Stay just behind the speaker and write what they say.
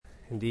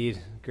Indeed,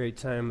 great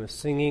time of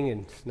singing,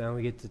 and now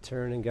we get to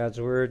turn in God's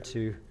Word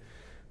to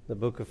the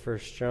book of 1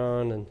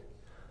 John.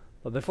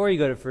 But before you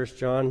go to 1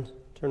 John,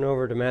 turn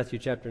over to Matthew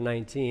chapter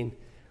 19.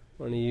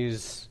 I want to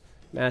use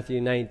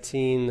Matthew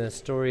 19, the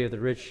story of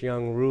the rich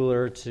young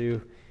ruler,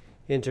 to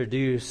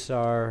introduce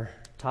our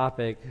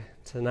topic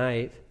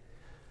tonight.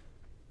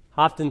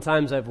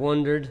 Oftentimes I've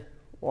wondered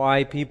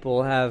why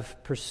people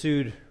have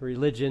pursued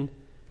religion.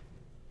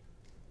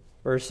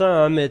 For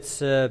some,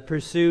 it's a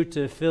pursuit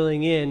of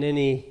filling in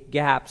any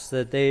gaps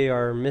that they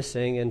are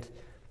missing, and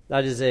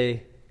that is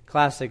a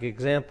classic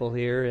example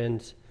here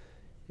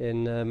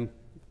in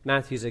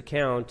Matthew's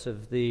account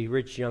of the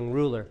rich young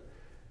ruler.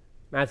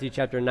 Matthew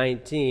chapter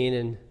 19,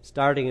 and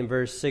starting in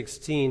verse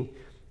 16,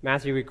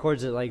 Matthew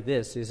records it like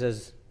this. He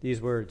says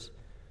these words,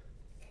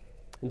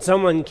 "And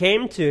someone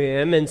came to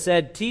him and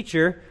said,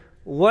 'Teacher,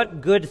 what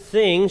good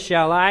thing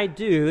shall I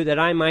do that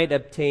I might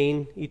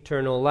obtain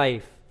eternal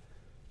life?'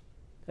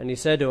 And he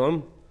said to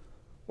him,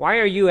 'Why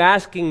are you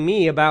asking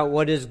me about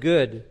what is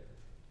good?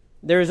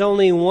 There is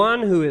only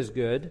one who is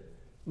good,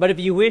 but if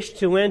you wish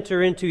to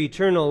enter into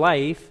eternal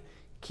life,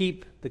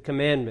 keep the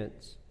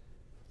commandments.'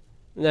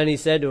 And then he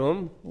said to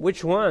him,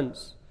 'Which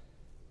ones?'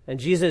 And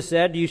Jesus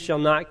said, 'You shall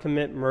not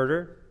commit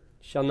murder,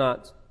 shall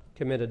not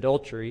commit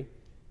adultery,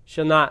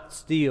 shall not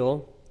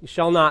steal, you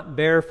shall not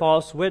bear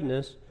false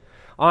witness,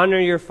 honor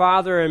your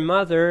father and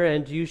mother,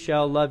 and you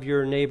shall love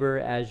your neighbor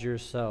as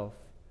yourself.'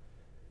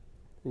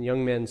 And the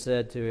young man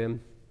said to him,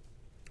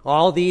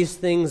 'All these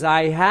things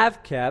I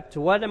have kept.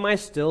 What am I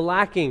still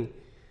lacking?'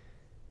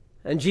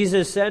 And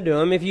Jesus said to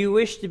him, 'If you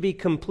wish to be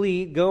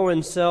complete, go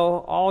and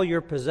sell all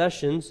your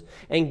possessions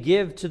and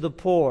give to the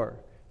poor,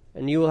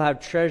 and you will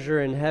have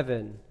treasure in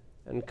heaven.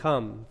 And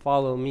come,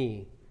 follow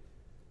me.'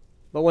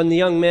 But when the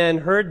young man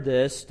heard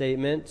this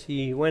statement,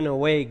 he went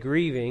away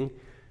grieving,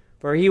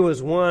 for he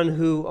was one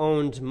who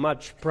owned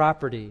much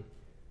property.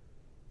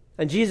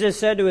 And Jesus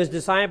said to his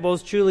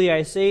disciples, 'Truly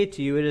I say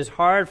to you, it is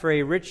hard for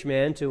a rich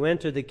man to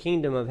enter the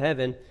kingdom of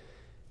heaven.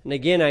 And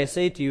again I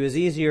say to you, it is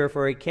easier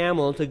for a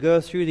camel to go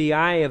through the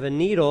eye of a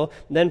needle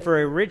than for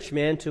a rich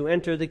man to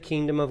enter the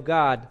kingdom of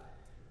God.'"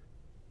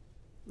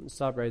 Let's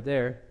stop right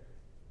there.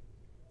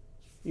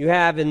 You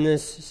have in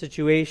this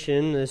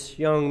situation this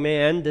young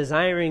man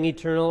desiring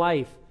eternal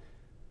life.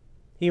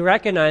 He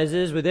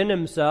recognizes within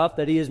himself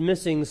that he is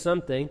missing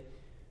something.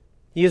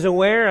 He is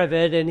aware of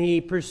it, and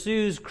he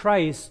pursues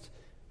Christ,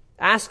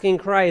 asking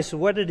Christ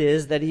what it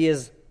is that he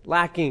is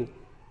lacking.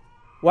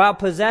 While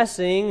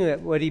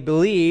possessing what he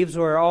believes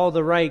are all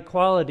the right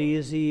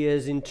qualities, he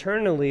is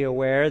internally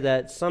aware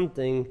that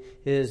something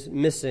is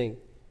missing.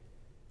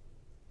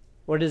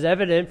 What is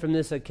evident from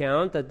this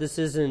account that this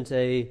isn't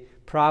a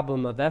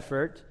problem of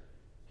effort.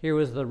 Here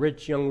was the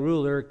rich young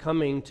ruler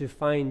coming to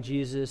find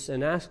Jesus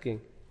and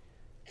asking.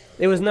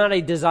 It was not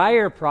a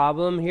desire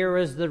problem. Here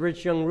was the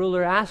rich young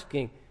ruler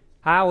asking,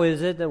 how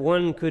is it that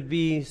one could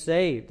be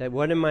saved? That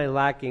what am I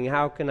lacking?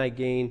 How can I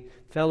gain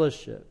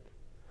fellowship?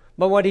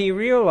 But what he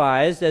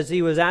realized as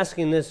he was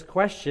asking this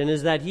question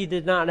is that he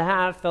did not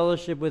have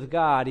fellowship with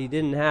God. He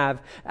didn't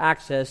have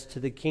access to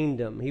the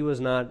kingdom. He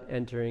was not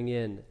entering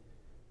in.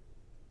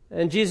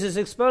 And Jesus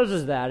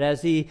exposes that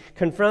as he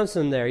confronts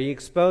him there. He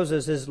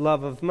exposes his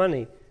love of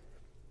money.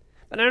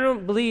 But I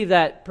don't believe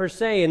that per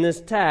se in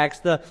this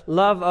text the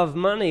love of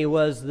money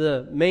was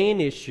the main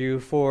issue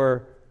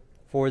for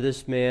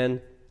this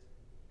man.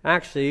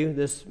 Actually,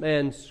 this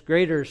man's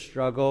greater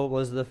struggle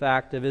was the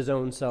fact of his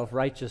own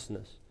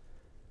self-righteousness.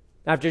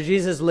 After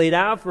Jesus laid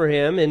out for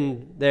him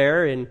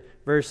in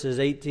verses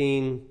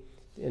 18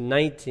 and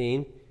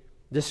 19,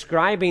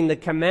 describing the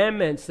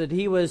commandments that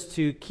he was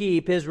to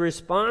keep, his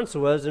response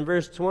was in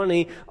verse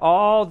 20,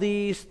 "All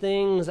these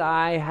things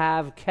I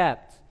have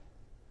kept."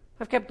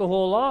 I've kept the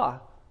whole law.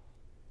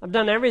 I've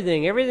done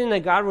everything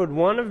that God would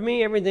want of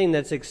me, everything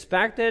that's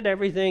expected,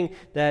 everything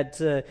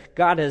that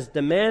God has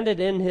demanded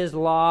in His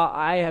law.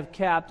 I have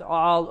kept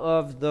all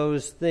of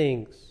those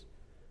things.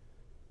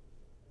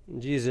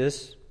 And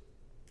Jesus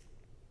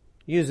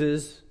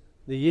uses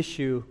the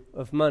issue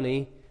of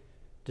money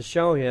to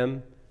show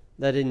him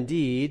that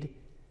indeed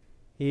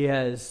he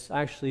has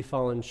actually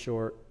fallen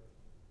short,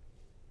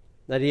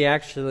 that he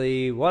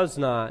actually was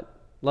not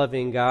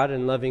loving God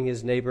and loving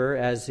his neighbor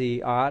as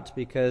he ought,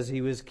 because he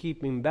was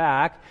keeping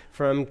back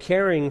from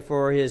caring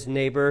for his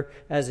neighbor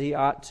as he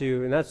ought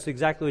to. And that's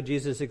exactly what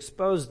Jesus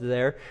exposed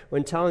there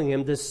when telling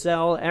him to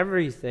sell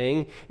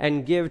everything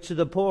and give to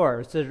the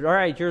poor. He said, all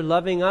right, you're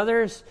loving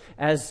others?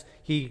 As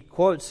he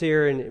quotes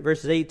here in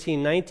verses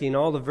 18, 19,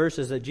 all the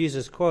verses that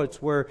Jesus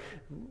quotes were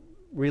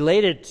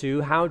related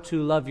to how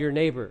to love your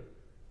neighbor.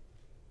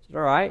 He said,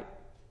 all right.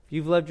 If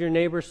you've loved your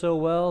neighbor so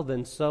well,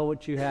 then sell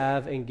what you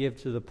have and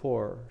give to the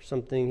poor.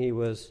 Something he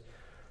was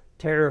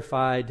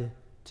terrified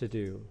to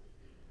do.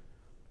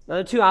 Now,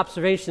 the two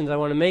observations I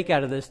want to make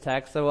out of this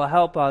text that will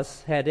help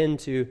us head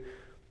into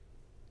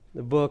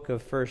the book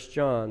of 1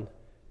 John.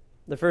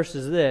 The first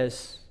is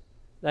this,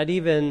 that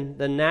even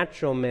the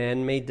natural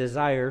man may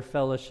desire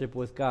fellowship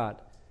with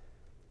God.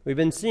 We've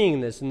been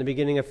seeing this in the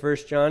beginning of 1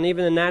 John.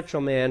 Even the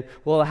natural man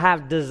will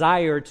have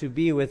desire to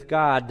be with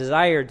God,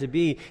 desire to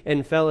be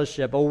in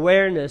fellowship,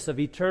 awareness of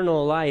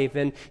eternal life,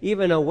 and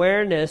even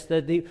awareness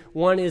that the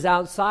one is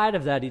outside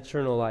of that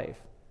eternal life.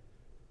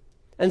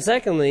 And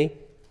secondly,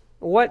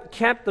 what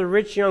kept the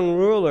rich young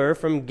ruler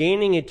from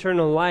gaining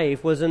eternal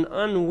life was an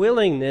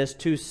unwillingness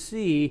to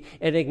see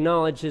and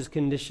acknowledge his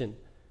condition.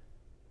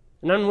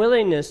 An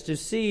unwillingness to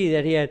see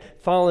that he had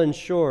fallen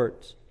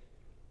short.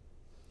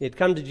 He had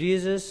come to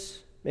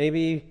Jesus,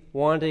 maybe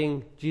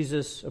wanting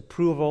Jesus'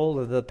 approval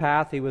of the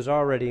path he was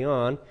already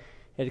on.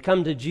 He had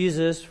come to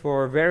Jesus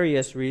for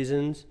various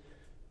reasons.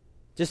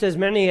 Just as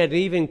many had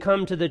even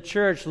come to the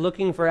church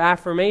looking for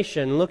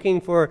affirmation,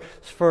 looking for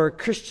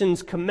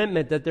Christians'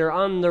 commitment that they're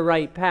on the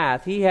right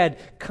path. He had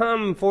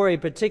come for a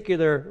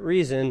particular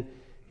reason.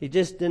 He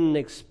just didn't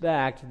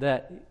expect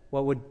that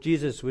what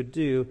Jesus would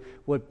do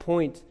would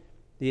point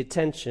the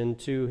attention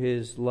to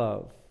his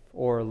love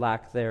or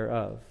lack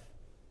thereof.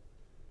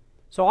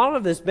 So all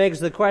of this begs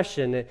the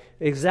question,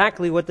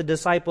 exactly what the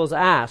disciples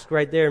asked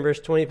right there in verse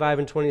 25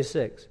 and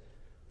 26.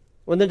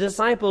 When the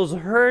disciples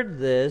heard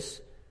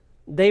this,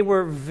 they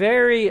were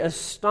very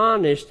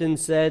astonished and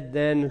said,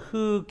 "Then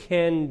who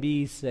can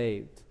be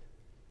saved?"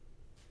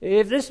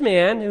 If this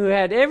man who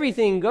had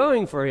everything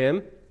going for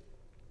him,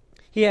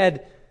 he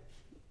had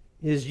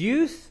his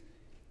youth,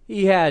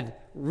 he had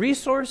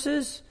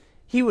resources,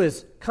 he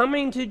was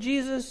coming to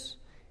Jesus,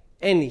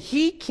 and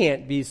he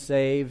can't be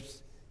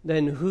saved,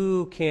 then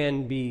who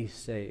can be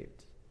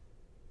saved?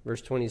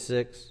 Verse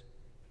 26,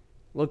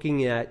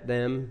 looking at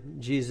them,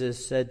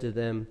 Jesus said to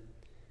them,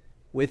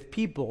 "With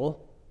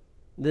people,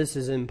 this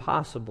is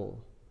impossible,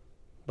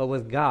 but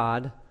with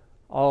God,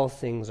 all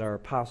things are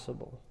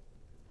possible."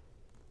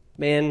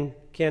 Man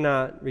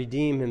cannot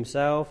redeem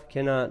himself,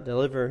 cannot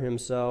deliver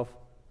himself.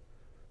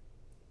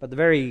 But the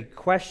very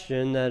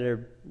question that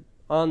are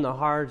on the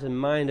heart and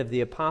mind of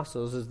the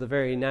apostles is the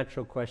very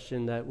natural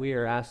question that we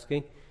are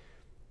asking.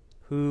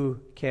 Who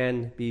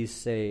can be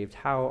saved?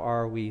 How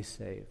are we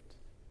saved?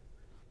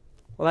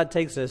 Well, that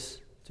takes us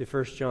to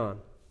 1 John.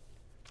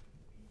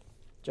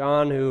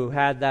 John, who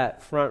had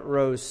that front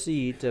row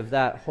seat of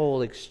that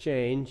whole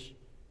exchange.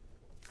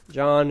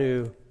 John,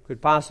 who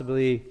could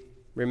possibly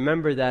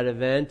remember that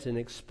event and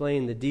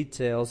explain the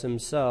details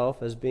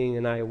himself as being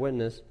an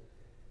eyewitness,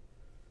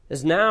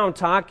 is now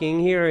talking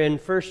here in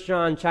 1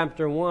 John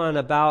chapter 1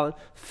 about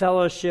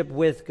fellowship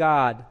with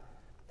God,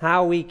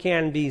 how we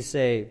can be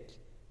saved.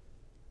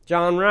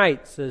 John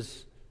writes,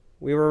 as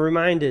we were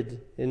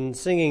reminded in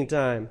singing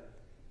time,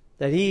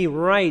 that he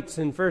writes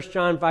in 1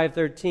 John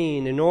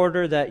 5:13, in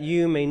order that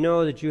you may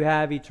know that you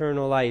have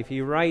eternal life. He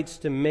writes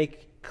to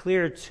make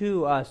clear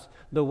to us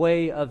the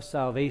way of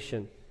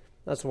salvation.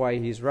 That's why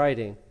he's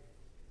writing.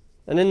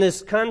 And in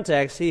this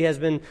context, he has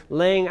been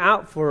laying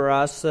out for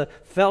us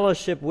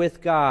fellowship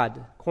with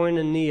God,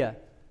 koinonia,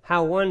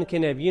 how one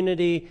can have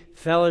unity,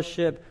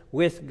 fellowship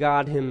with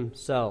God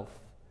himself.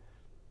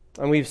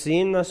 And we've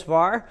seen thus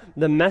far,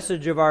 the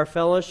message of our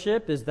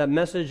fellowship is the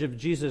message of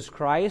Jesus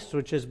Christ,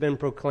 which has been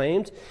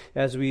proclaimed,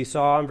 as we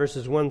saw in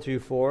verses 1 through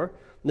 4.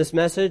 This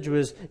message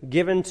was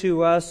given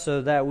to us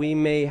so that we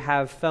may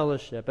have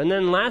fellowship. And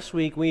then last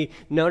week we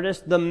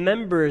noticed the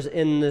members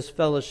in this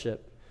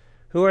fellowship.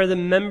 Who are the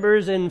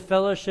members in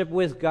fellowship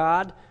with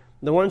God?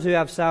 The ones who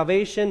have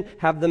salvation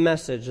have the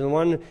message. The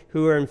ones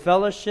who are in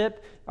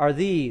fellowship are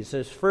these.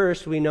 As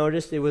first, we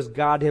noticed it was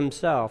God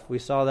himself. We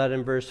saw that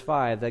in verse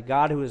 5, that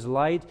God who is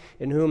light,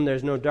 in whom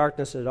there's no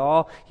darkness at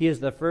all, he is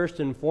the first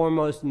and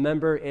foremost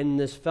member in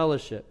this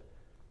fellowship,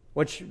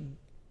 which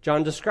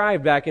John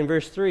described back in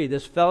verse 3.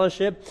 This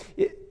fellowship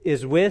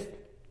is with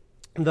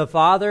the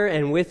Father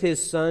and with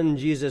his Son,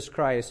 Jesus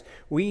Christ.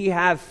 We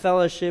have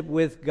fellowship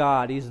with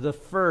God. He's the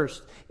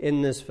first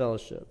in this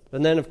fellowship.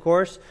 And then, of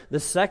course, the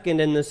second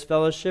in this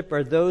fellowship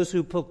are those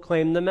who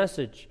proclaim the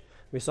message.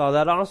 We saw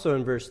that also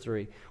in verse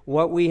 3.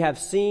 What we have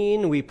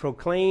seen, we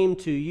proclaim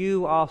to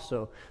you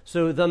also.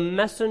 So the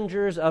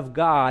messengers of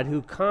God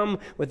who come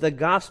with the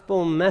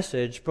gospel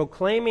message,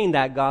 proclaiming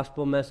that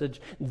gospel message,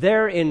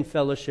 they're in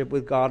fellowship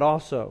with God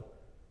also.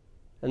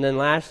 And then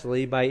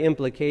lastly, by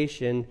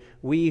implication,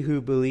 we who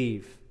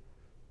believe.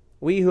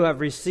 We who have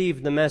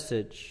received the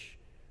message.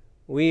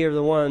 We are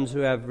the ones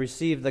who have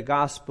received the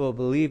gospel,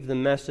 believed the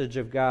message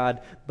of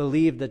God,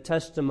 believed the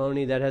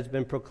testimony that has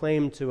been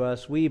proclaimed to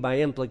us. We, by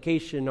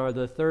implication, are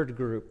the third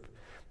group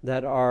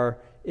that are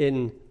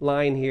in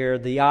line here,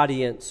 the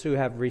audience who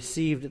have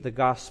received the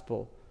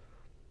gospel,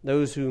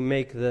 those who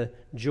make the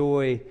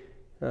joy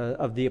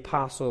of the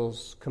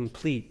apostles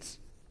complete.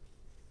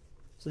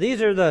 So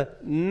these are the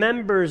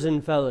members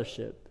in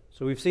fellowship.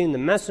 So we've seen the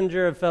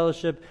messenger of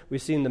fellowship,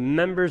 we've seen the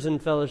members in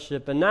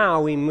fellowship, and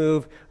now we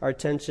move our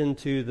attention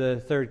to the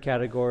third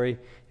category,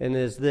 and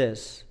is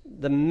this,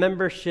 the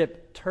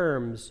membership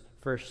terms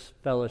for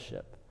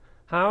fellowship.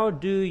 How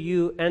do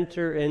you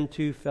enter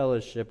into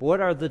fellowship?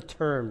 What are the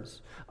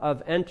terms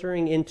of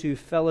entering into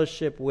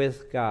fellowship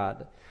with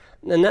God?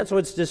 And that's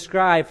what's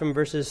described from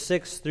verses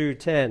 6 through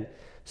 10.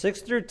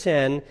 6 through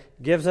 10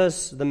 gives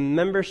us the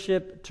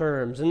membership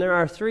terms. And there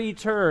are 3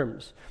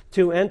 terms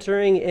to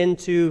entering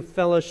into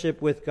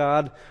fellowship with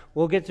God.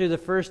 We'll get through the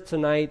first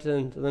tonight,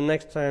 and the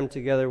next time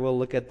together we'll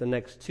look at the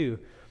next 2.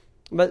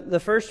 But the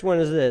first one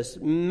is this: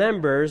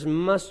 members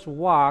must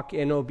walk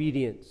in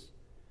obedience.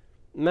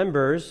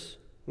 Members,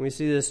 we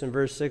see this in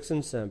verse 6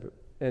 and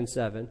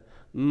 7,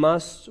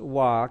 must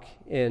walk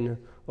in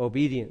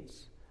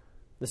obedience.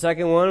 The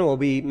second one will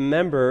be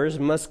members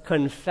must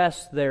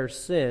confess their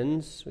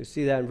sins. We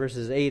see that in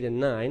verses 8 and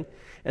 9.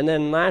 And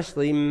then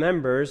lastly,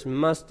 members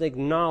must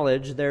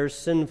acknowledge their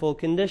sinful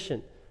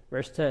condition.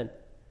 Verse 10.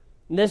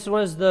 This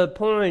was the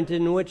point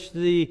in which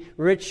the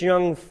rich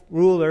young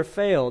ruler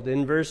failed.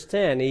 In verse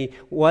 10, he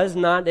was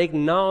not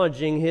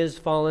acknowledging his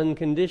fallen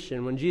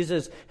condition. When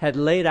Jesus had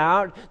laid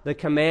out the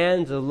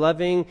commands of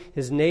loving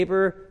his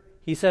neighbor,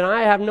 he said,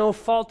 I have no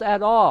fault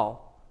at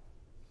all.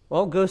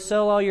 Well, go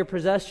sell all your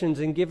possessions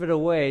and give it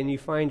away, and you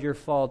find your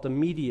fault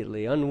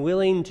immediately.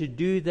 Unwilling to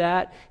do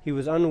that, he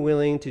was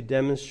unwilling to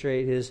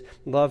demonstrate his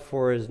love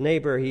for his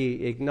neighbor.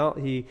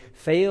 He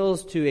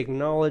fails to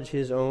acknowledge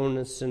his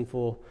own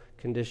sinful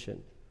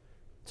condition.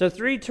 So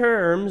 3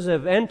 terms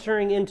of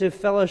entering into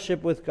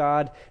fellowship with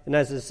God, and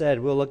as I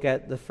said, we'll look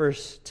at the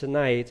first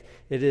tonight.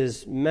 It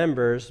is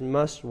members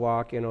must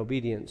walk in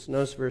obedience.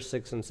 Notice verse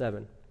 6 and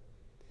 7.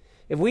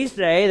 If we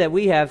say that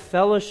we have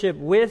fellowship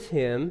with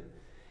him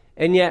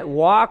and yet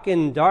walk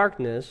in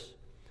darkness,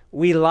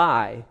 we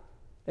lie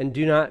and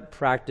do not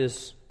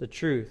practice the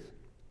truth.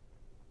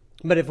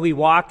 But if we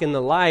walk in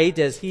the light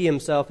as he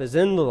himself is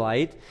in the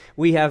light,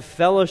 we have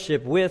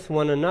fellowship with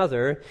one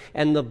another,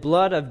 and the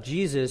blood of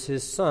Jesus,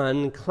 his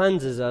Son,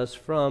 cleanses us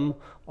from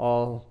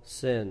all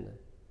sin.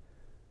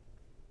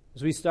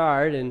 As we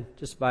start, and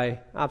just by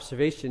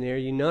observation here,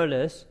 you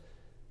notice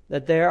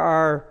that there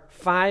are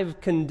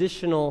 5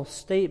 conditional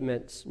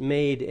statements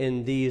made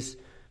in these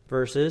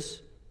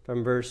verses,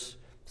 from verse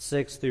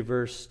 6 through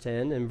verse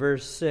 10. In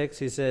verse 6,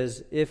 he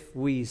says, if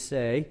we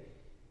say.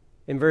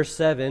 In verse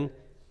 7,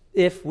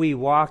 if we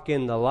walk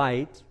in the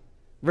light.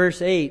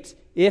 Verse 8,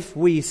 if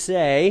we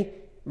say.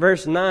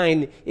 Verse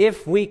 9,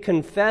 if we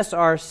confess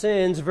our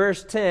sins.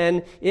 Verse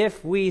 10,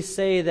 if we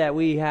say that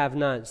we have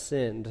not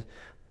sinned.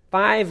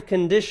 5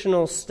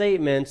 conditional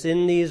statements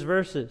in these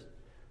verses.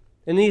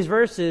 In these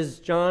verses,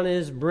 John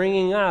is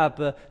bringing up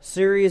a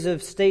series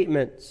of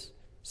statements,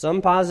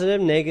 some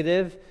positive,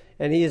 negative,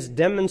 and he is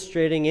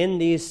demonstrating in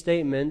these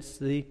statements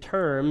the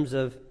terms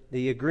of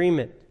the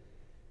agreement.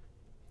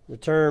 The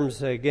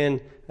terms,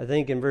 again, I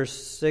think in verse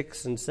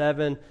 6 and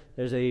 7,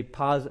 there's a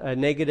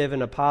negative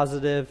and a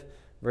positive.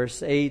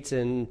 Verse 8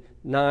 and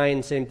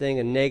 9, same thing,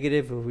 a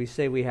negative if we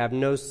say we have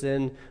no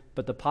sin,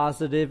 but the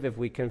positive if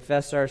we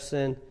confess our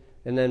sin.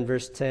 And then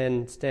verse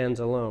 10 stands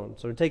alone.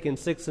 So we're taking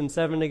 6 and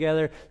 7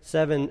 together,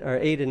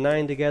 8 and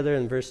 9 together,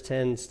 and verse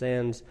 10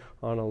 stands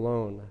on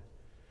alone.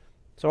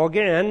 So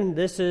again,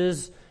 this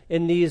is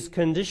in these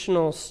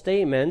conditional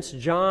statements,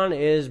 John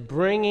is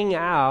bringing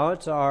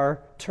out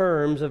our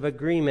terms of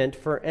agreement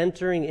for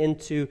entering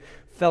into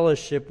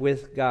fellowship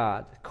with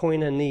God,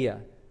 koinonia.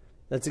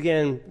 That's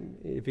again,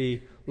 if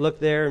you look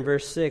there in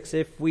verse 6,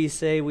 if we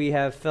say we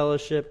have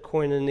fellowship,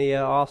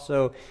 koinonia.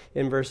 Also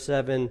in verse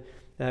 7,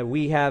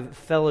 we have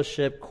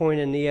fellowship,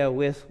 koinonia,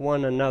 with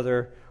one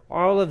another.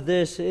 All of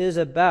this is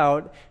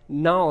about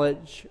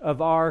knowledge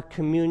of our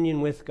communion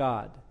with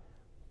God.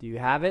 Do you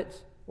have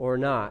it or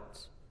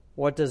not?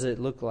 What does it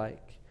look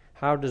like?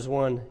 How does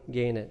one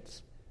gain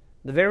it?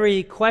 The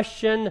very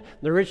question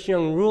the rich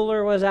young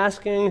ruler was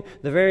asking,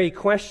 the very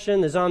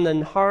question is on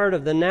the heart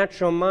of the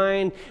natural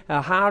mind,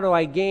 how do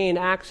I gain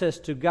access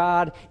to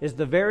God, is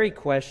the very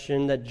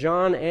question that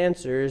John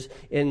answers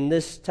in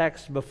this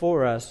text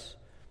before us.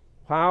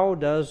 How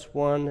does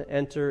one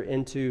enter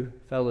into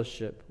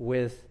fellowship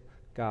with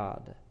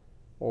God?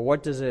 Or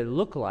what does it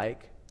look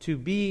like to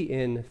be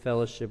in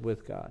fellowship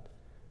with God?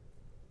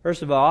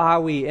 First of all,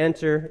 how we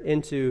enter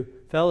into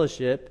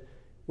fellowship,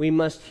 we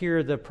must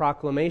hear the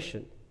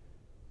proclamation.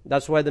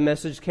 That's why the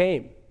message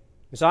came.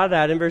 We saw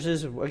that in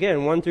verses,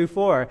 again, 1 through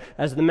 4.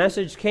 As the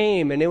message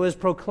came and it was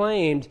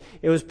proclaimed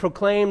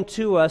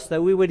to us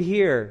that we would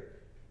hear.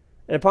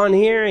 And upon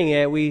hearing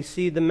it, we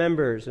see the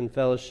members in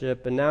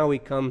fellowship, and now we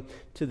come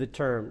to the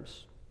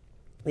terms.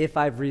 If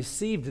I've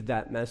received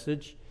that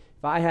message,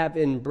 if I have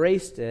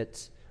embraced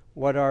it,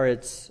 what are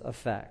its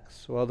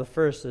effects? Well, the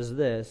first is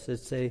this.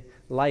 It's a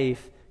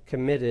life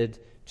committed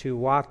to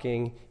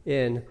walking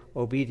in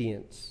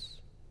obedience.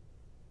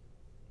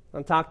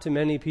 I've talked to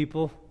many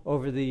people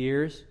over the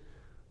years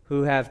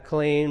who have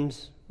claimed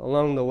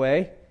along the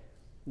way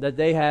that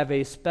they have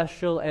a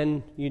special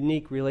and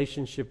unique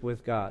relationship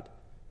with God.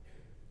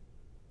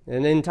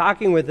 And in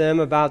talking with them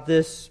about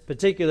this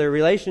particular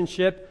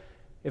relationship,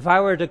 if I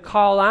were to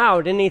call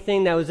out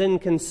anything that was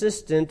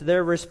inconsistent,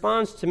 their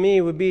response to me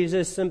would be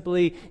just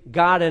simply,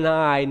 God and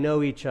I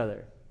know each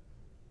other.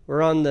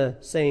 We're on the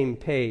same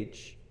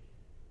page.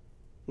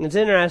 It's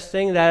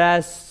interesting that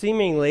as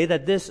seemingly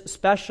that this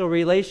special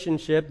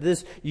relationship,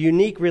 this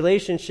unique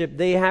relationship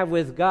they have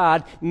with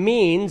God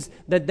means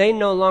that they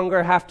no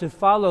longer have to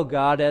follow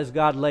God as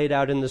God laid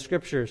out in the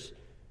Scriptures.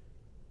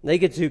 They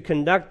get to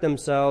conduct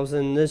themselves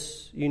in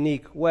this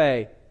unique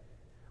way.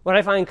 What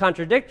I find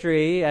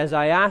contradictory as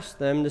I ask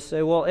them to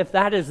say, well, if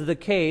that is the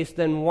case,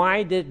 then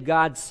why did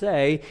God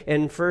say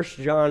in 1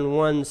 John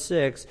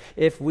 1:6,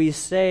 if we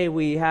say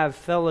we have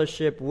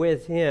fellowship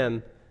with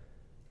Him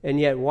and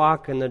yet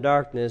walk in the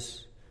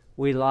darkness,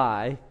 we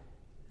lie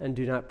and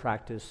do not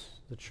practice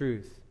the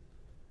truth?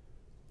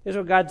 Here's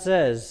what God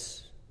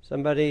says.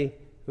 Somebody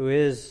who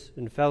is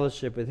in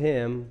fellowship with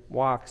Him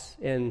walks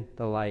in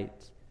the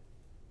light.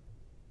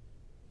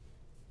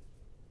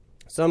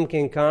 Some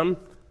can come,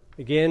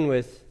 again,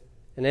 with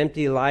an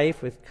empty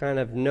life, with kind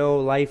of no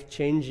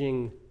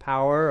life-changing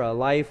power, a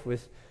life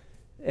with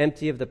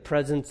empty of the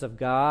presence of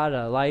God,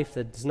 a life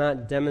that's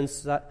not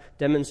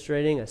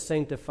demonstrating a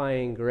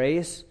sanctifying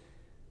grace.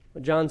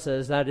 But John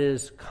says that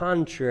is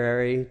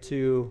contrary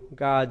to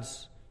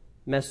God's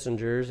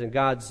messengers and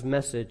God's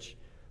message.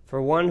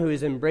 For one who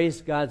has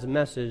embraced God's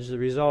message, the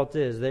result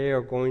is they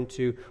are going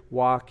to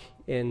walk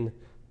in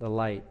the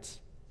light.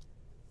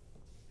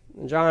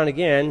 John,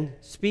 again,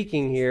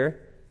 speaking here,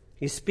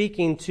 he's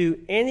speaking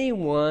to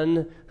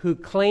anyone who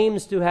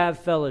claims to have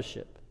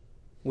fellowship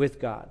with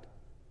God.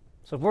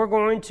 So if we're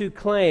going to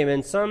claim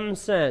in some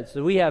sense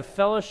that we have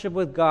fellowship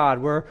with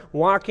God, we're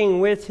walking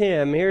with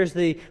Him, here's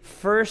the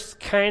first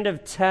kind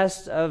of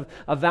test of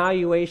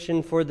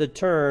evaluation for the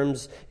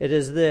terms. It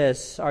is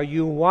this: are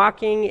you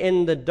walking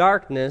in the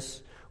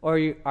darkness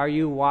or are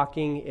you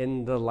walking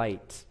in the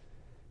light?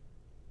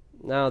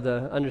 Now,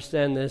 to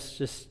understand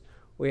this,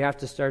 we have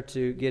to start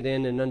to get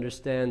in and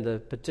understand the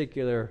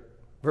particular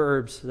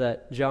verbs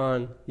that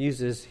John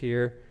uses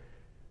here.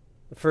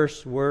 The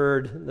first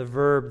word, the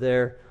verb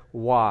there,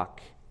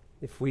 walk.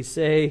 If we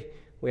say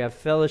we have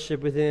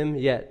fellowship with Him,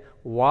 yet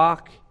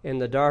walk in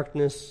the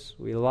darkness,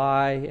 we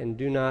lie and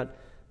do not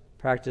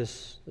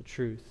practice the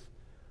truth.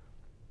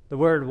 The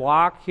word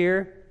walk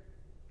here,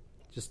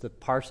 just to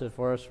parse it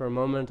for us for a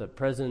moment, a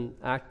present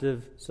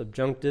active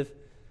subjunctive.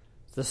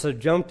 The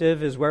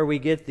subjunctive is where we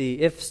get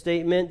the if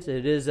statement.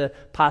 It is a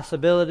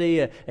possibility,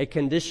 a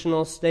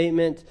conditional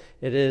statement.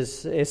 It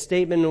is a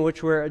statement in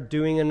which we're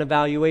doing an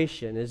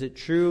evaluation. Is it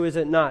true? Is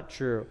it not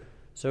true?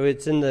 So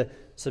it's in the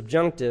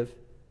subjunctive.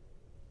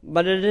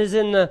 But it is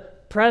in the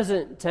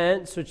present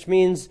tense, which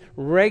means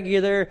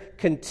regular,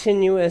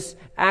 continuous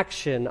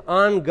action,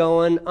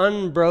 ongoing,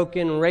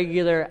 unbroken,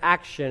 regular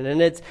action. And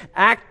it's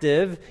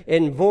active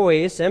in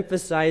voice,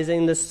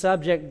 emphasizing the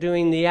subject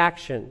doing the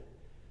action.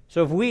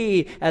 So if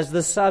we, as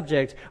the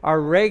subject, are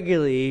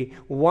regularly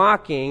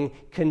walking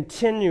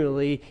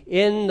continually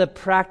in the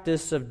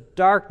practice of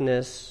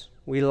darkness,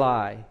 we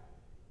lie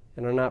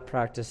and are not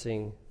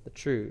practicing the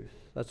truth.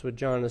 That's what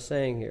John is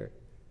saying here.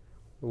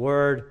 The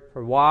word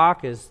for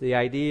walk is the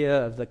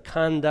idea of the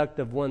conduct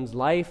of one's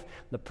life,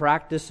 the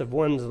practice of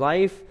one's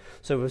life.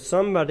 So if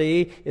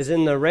somebody is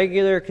in the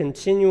regular,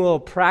 continual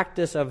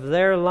practice of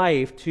their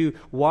life to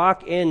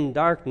walk in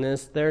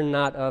darkness, they're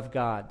not of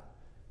God.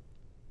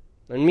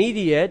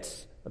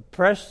 Immediate, a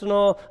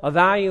personal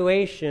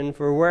evaluation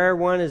for where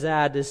one is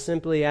at is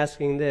simply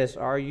asking this: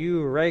 are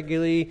you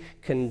regularly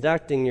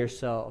conducting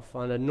yourself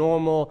on a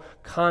normal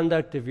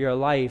conduct of your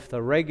life,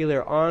 the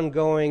regular,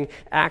 ongoing,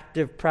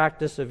 active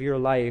practice of your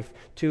life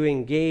to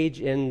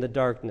engage in the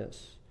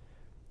darkness?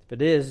 If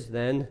it is,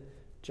 then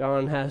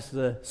John has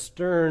the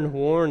stern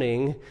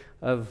warning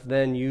of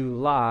then you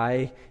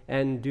lie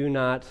and do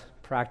not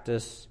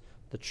practice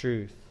the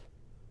truth.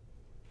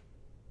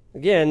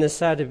 Again, this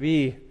had to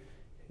be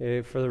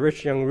for the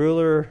rich young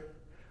ruler,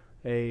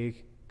 a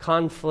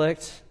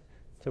conflict,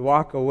 to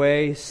walk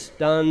away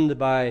stunned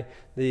by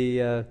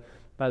the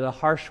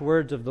harsh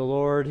words of the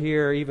Lord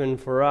here. Even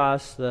for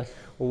us, the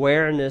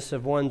awareness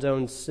of one's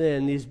own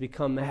sin, these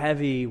become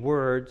heavy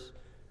words.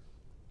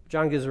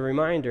 John gives a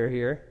reminder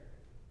here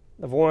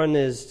of one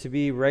is to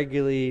be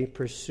regularly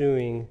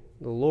pursuing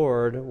the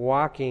Lord,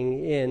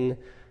 walking in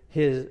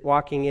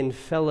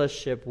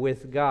fellowship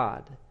with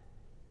God.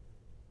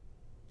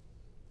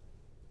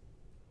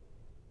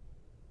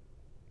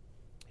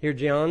 Here,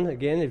 John,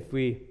 again, if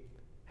we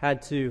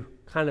had to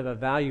kind of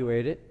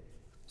evaluate it,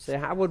 say,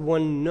 how would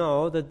one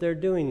know that they're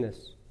doing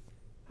this?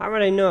 How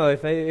would I know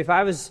if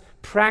I was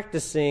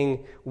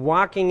practicing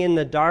walking in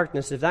the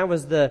darkness, if that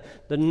was the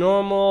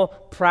normal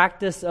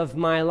practice of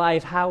my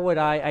life, how would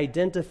I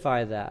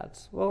identify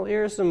that? Well,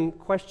 here are some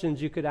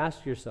questions you could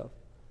ask yourself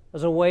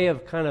as a way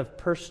of kind of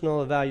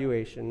personal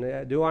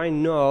evaluation. Do I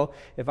know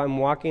if I'm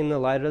walking in the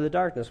light or the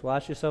darkness? Well,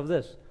 ask yourself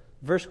this.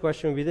 The first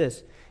question would be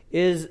this: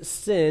 is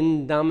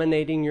sin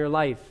dominating your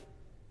life?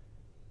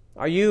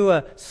 Are you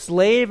a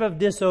slave of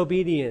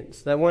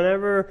disobedience, that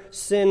whenever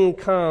sin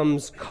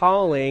comes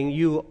calling,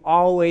 you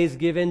always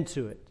give in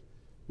to it?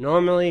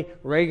 Normally,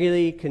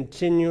 regularly,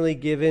 continually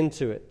give in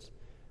to it?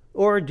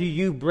 Or do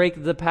you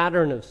break the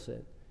pattern of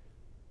sin?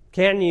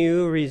 Can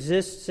you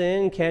resist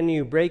sin? Can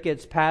you break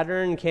its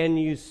pattern? Can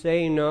you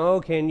say no?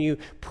 Can you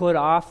put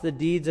off the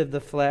deeds of the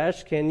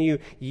flesh? Can you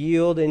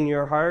yield in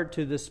your heart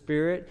to the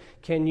Spirit?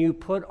 Can you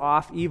put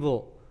off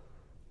evil?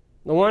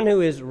 The one who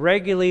is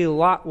regularly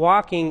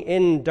walking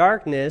in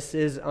darkness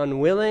is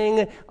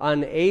unwilling,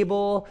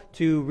 unable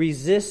to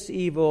resist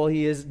evil.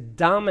 He is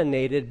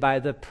dominated by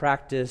the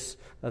practice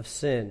of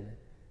sin.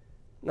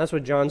 That's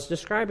what John's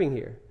describing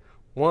here.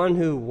 One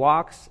who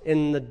walks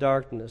in the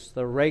darkness,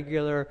 the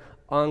regular,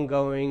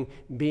 ongoing,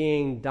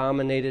 being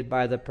dominated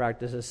by the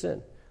practice of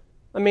sin.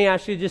 Let me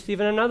ask you just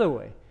even another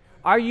way.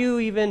 Are you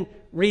even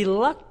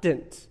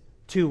reluctant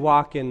to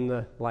walk in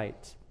the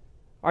light?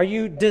 Are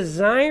you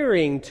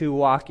desiring to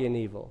walk in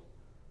evil?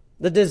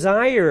 The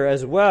desire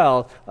as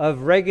well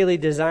of regularly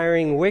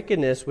desiring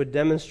wickedness would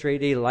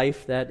demonstrate a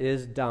life that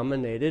is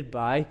dominated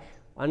by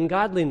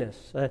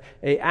ungodliness, an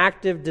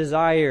active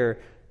desire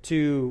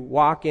to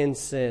walk in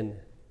sin.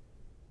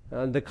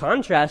 The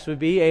contrast would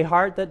be a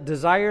heart that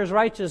desires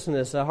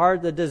righteousness, a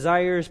heart that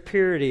desires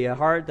purity, a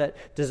heart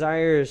that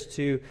desires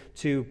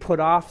to put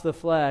off the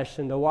flesh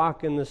and to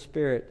walk in the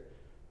Spirit.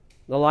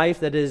 The life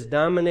that is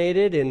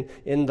dominated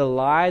in the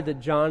lie that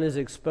John is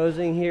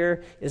exposing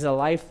here is a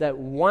life that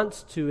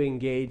wants to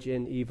engage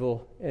in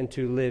evil and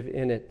to live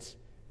in it.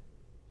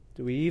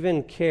 Do we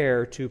even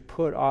care to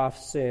put off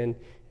sin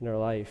in our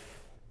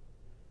life?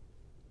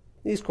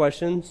 These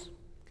questions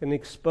can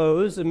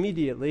expose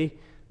immediately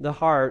the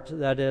heart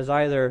that is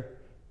either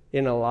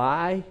in a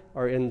lie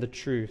or in the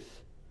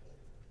truth.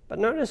 But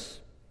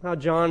notice how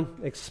John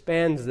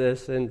expands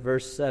this in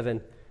verse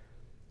 7.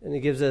 And he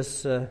gives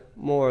us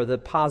more the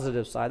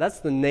positive side.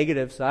 That's the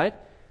negative side.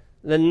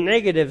 The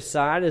negative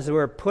side is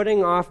we're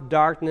putting off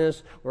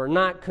darkness. We're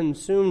not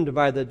consumed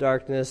by the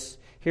darkness.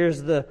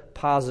 Here's the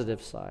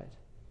positive side.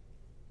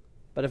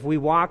 But if we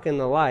walk in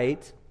the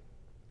light,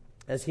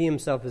 as he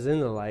himself is in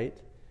the light,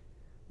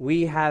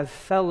 we have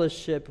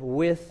fellowship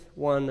with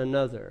one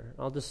another.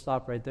 I'll just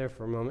stop right there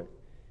for a moment.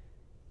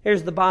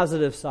 Here's the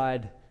positive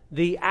side,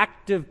 the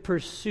active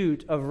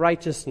pursuit of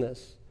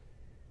righteousness.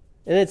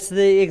 And it's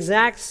the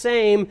exact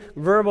same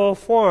verbal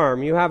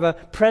form. You have a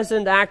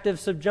present active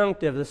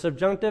subjunctive. The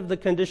subjunctive, the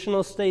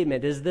conditional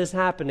statement. Is this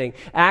happening?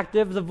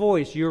 Active, the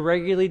voice. You're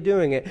regularly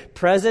doing it.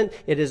 Present,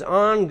 it is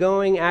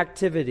ongoing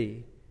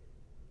activity.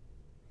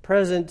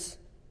 Present,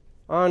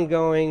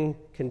 ongoing,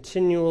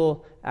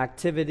 continual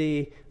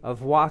activity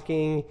of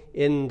walking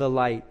in the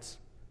light.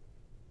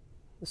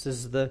 This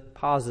is the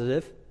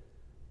positive.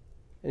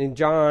 And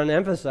John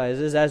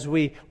emphasizes, as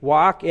we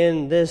walk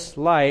in this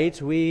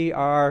light, we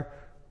are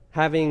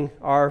having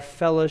our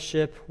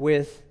fellowship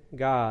with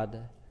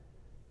God.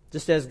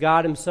 Just as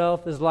God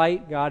himself is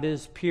light, God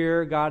is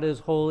pure, God is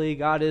holy,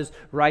 God is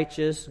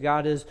righteous,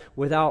 God is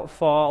without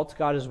fault,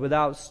 God is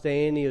without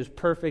stain, he is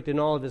perfect in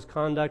all of his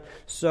conduct.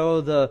 So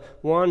the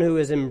one who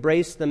has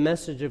embraced the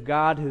message of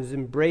God, who's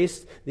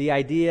embraced the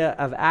idea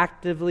of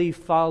actively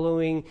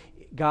following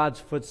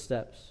God's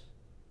footsteps,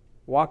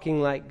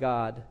 walking like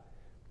God,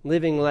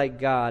 living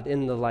like God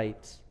in the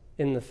light,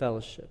 in the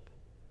fellowship.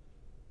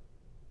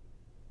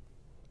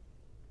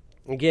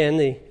 Again,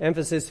 the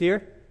emphasis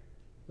here,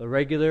 the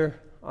regular,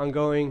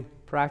 ongoing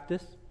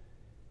practice.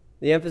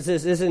 The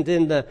emphasis isn't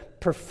in the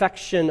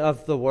perfection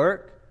of the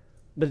work,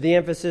 but the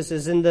emphasis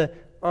is in the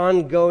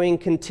ongoing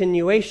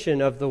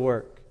continuation of the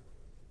work.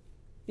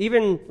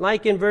 Even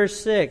like in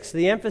verse 6,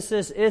 the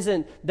emphasis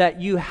isn't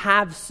that you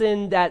have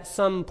sinned at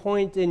some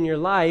point in your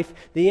life.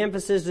 The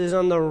emphasis is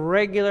on the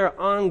regular,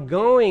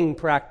 ongoing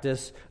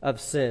practice of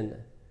sin.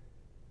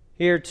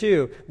 Here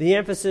too, the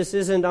emphasis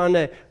isn't on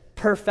the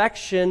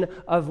perfection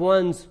of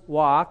one's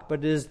walk,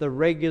 but is the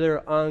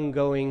regular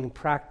ongoing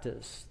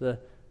practice, the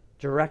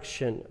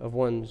direction of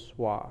one's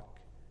walk.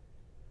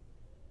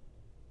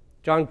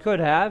 John could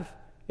have,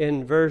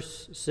 in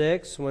verse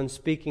 6, when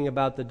speaking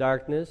about the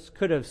darkness,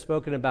 could have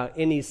spoken about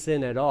any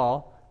sin at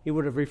all. He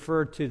would have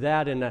referred to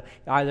that in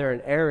either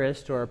an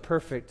aorist or a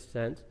perfect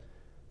sense,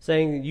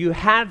 saying, you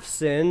have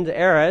sinned,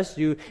 aorist,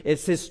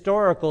 it's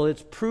historical,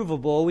 it's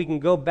provable, we can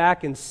go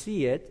back and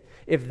see it.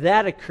 If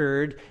that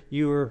occurred,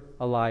 you were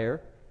a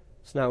liar.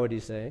 It's not what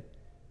he's saying.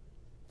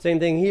 Same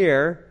thing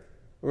here.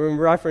 In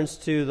reference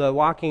to the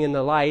walking in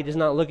the light, is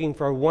not looking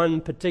for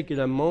one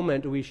particular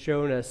moment we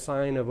shown a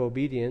sign of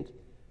obedience,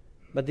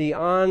 but the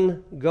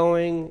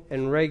ongoing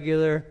and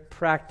regular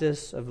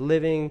practice of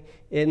living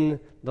in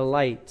the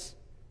light.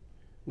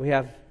 We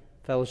have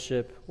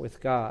fellowship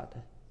with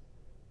God.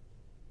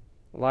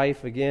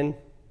 Life, again,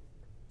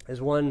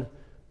 as one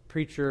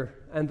preacher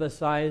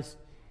emphasized,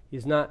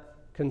 he's not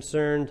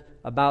concerned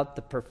about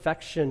the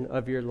perfection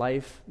of your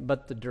life,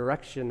 but the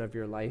direction of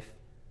your life.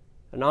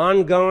 An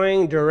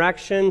ongoing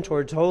direction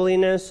towards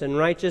holiness and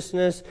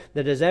righteousness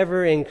that is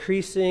ever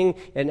increasing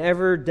and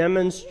ever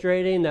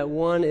demonstrating that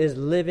one is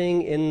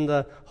living in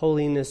the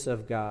holiness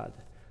of God,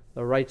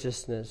 the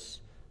righteousness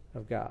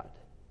of God.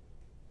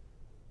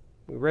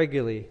 We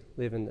regularly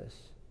live in this.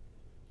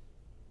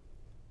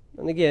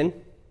 And again,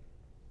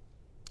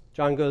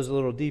 John goes a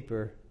little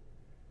deeper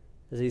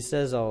as he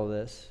says all of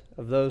this,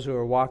 of those who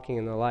are walking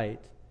in the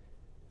light.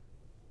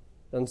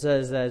 John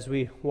says, as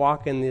we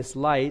walk in this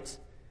light,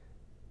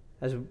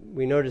 as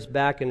we notice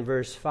back in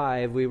verse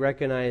 5, we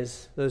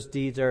recognize those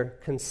deeds are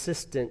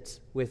consistent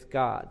with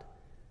God.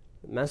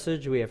 The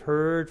message we have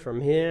heard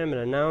from Him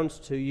and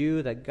announced to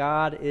you that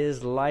God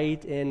is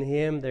light, in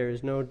Him there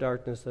is no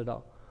darkness at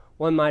all.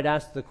 One might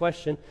ask the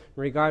question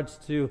in regards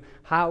to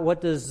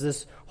what does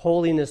this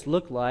holiness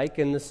look like?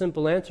 And the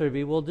simple answer would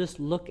be, well, just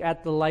look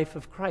at the life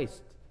of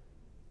Christ.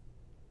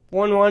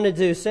 One wanted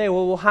to say,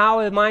 well,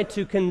 how am I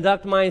to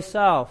conduct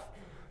myself?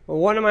 Well,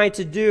 what am I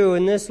to do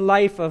in this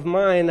life of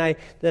mine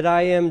that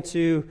I am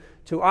to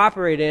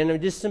operate in?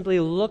 And just simply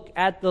look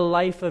at the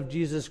life of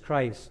Jesus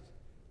Christ.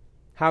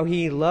 How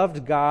He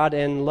loved God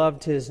and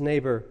loved His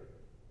neighbor.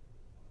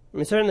 I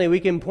mean, certainly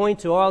we can point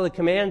to all the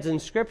commands in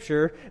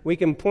Scripture. We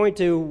can point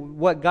to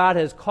what God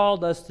has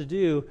called us to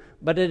do,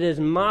 but it is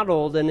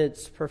modeled in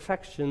its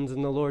perfections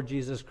in the Lord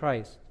Jesus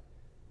Christ.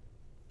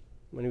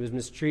 When He was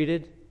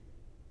mistreated,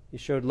 He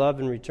showed love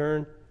in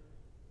return.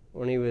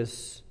 When He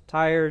was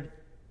tired,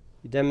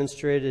 He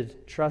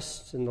demonstrated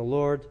trust in the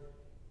Lord,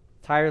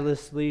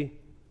 tirelessly,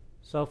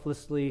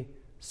 selflessly,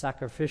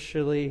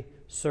 sacrificially,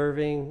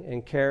 serving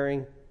and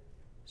caring.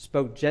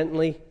 Spoke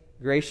gently,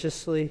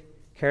 graciously,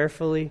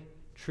 carefully,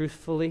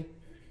 truthfully.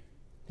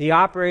 He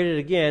operated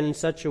again in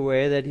such a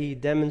way that He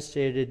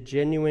demonstrated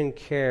genuine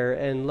care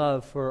and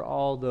love for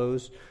all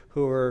those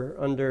who were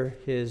under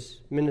His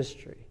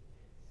ministry.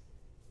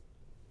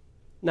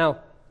 Now,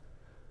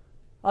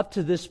 up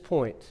to this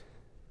point,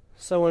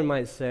 someone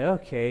might say,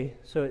 okay,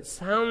 so it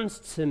sounds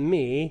to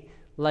me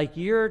like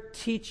you're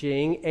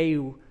teaching a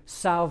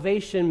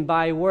salvation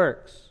by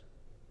works.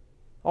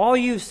 All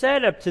you've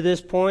said up to this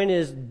point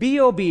is be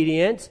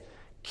obedient,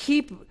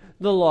 keep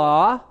the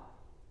law,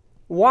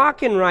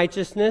 walk in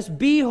righteousness,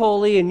 be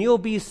holy, and you'll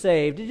be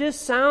saved. It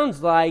just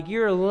sounds like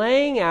you're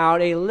laying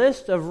out a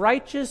list of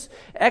righteous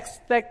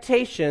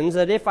expectations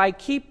that if I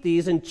keep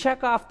these and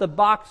check off the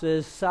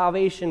boxes,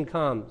 salvation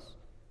comes.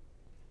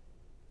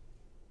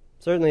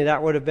 Certainly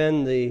that would have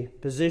been the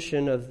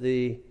position of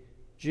the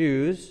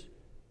Jews,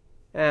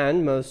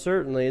 and most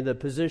certainly the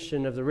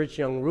position of the rich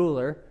young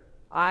ruler.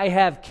 I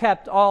have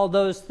kept all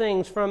those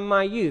things from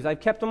my youth. I've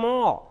kept them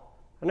all.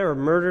 I never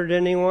murdered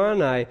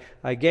anyone.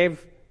 I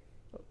gave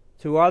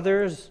to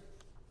others.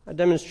 I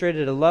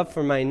demonstrated a love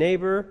for my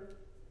neighbor.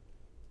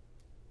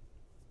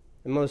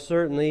 And most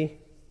certainly,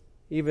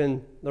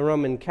 even the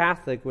Roman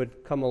Catholic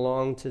would come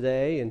along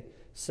today and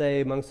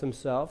say amongst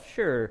himself,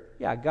 sure,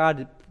 yeah,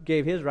 God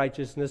gave His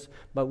righteousness,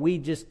 but we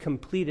just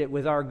complete it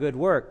with our good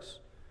works.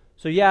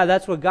 So yeah,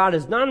 that's what God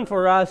has done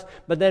for us,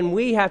 but then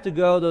we have to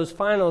go those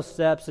final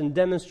steps and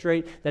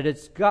demonstrate that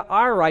it's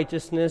our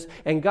righteousness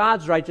and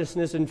God's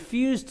righteousness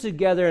infused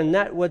together, and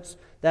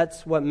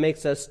that's what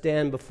makes us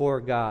stand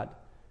before God.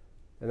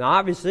 And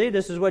obviously,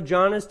 this is what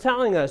John is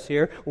telling us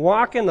here.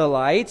 Walk in the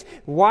light,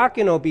 walk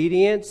in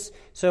obedience.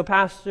 So,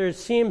 Pastor, it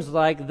seems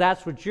like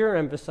that's what you're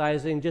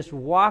emphasizing. Just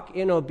walk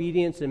in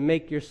obedience and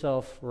make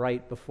yourself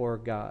right before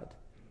God.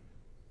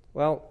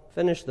 Well,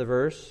 finish the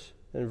verse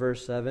in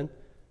verse 7.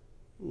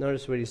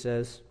 Notice what he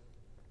says.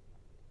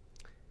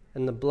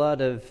 And the blood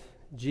of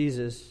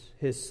Jesus,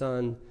 His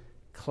Son,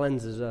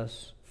 cleanses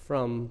us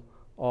from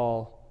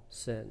all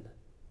sin.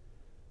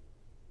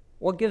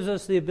 What gives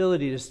us the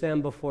ability to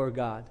stand before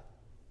God?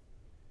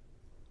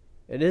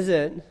 It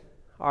isn't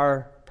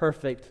our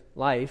perfect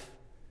life.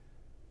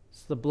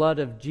 It's the blood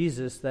of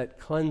Jesus that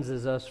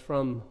cleanses us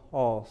from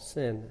all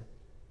sin.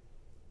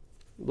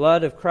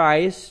 Blood of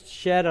Christ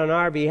shed on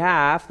our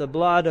behalf, the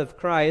blood of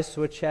Christ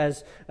which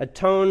has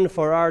atoned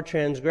for our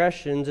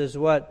transgressions, is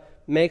what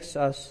makes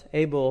us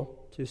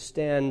able to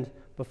stand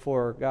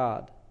before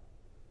God.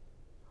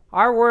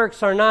 Our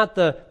works are not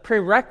the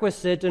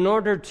prerequisite in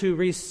order to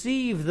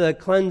receive the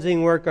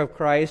cleansing work of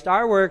Christ.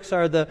 Our works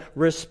are the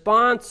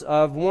response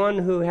of one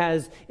who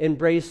has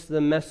embraced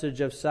the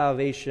message of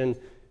salvation,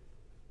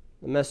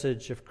 the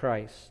message of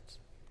Christ.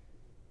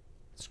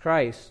 It's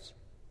Christ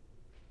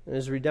and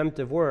His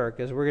redemptive work,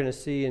 as we're going to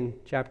see in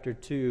chapter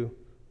 2,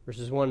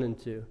 verses 1 and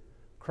 2.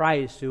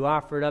 Christ, who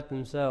offered up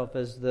Himself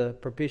as the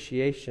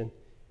propitiation.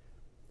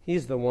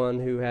 He's the one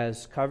who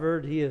has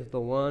covered. He is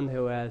the one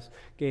who has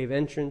gave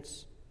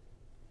entrance.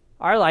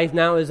 Our life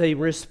now is a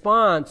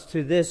response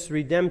to this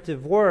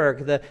redemptive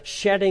work, the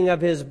shedding of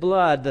His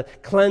blood, the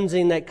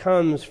cleansing that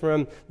comes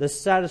from the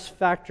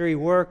satisfactory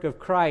work of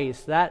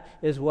Christ. That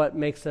is what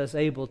makes us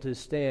able to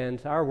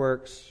stand. Our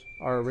works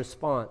are a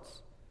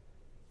response.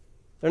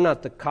 They're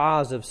not the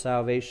cause of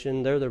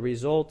salvation, they're the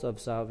result of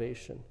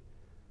salvation.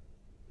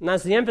 And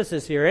that's the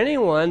emphasis here.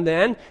 Anyone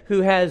then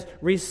who has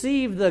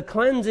received the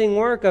cleansing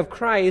work of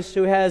Christ,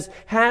 who has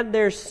had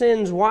their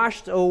sins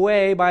washed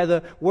away by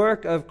the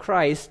work of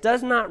Christ,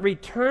 does not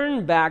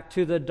return back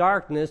to the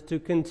darkness to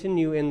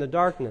continue in the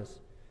darkness.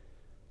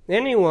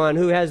 Anyone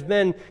who has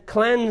been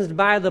cleansed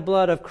by the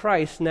blood of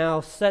Christ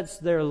now sets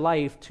their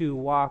life to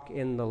walk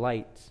in the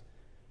light,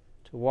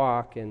 to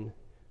walk in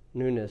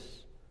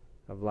newness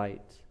of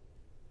light.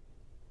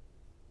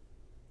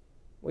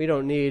 We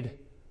don't need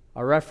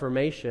a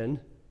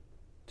reformation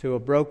to a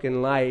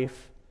broken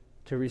life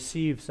to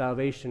receive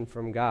salvation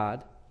from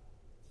God.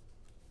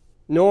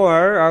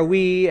 Nor are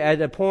we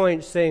at a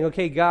point saying,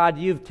 okay, God,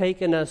 you've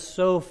taken us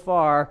so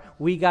far,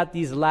 we got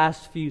these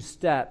last few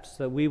steps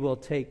that we will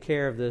take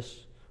care of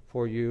this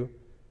for you.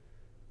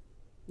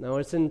 No,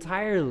 it's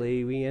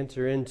entirely we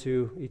enter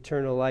into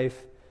eternal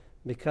life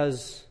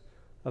because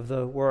of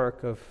the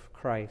work of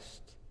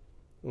Christ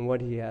and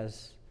what he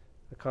has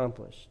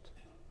accomplished.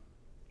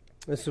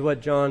 This is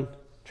what John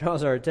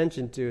draws our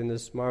attention to in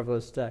this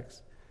marvelous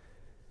text,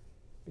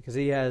 because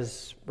he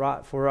has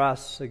brought for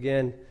us,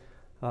 again,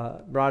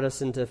 brought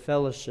us into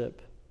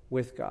fellowship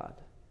with God.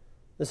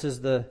 This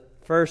is the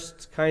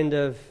first kind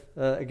of,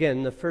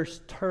 the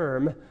first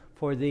term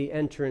for the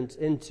entrance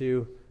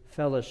into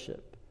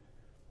fellowship.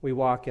 We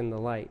walk in the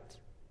light,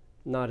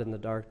 not in the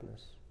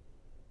darkness.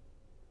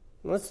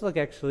 Let's look,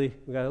 actually,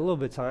 we've got a little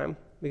bit of time.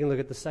 We can look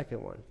at the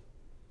second one,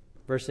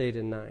 verse 8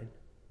 and 9.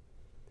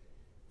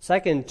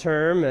 Second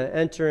term,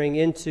 entering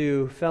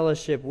into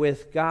fellowship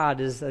with God,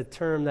 is a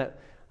term that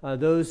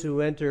members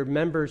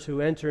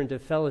who enter into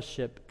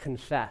fellowship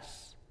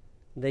confess.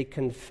 They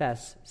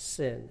confess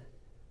sin.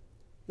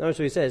 Notice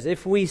what he says.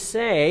 If we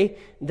say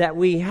that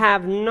we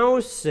have no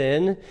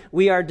sin,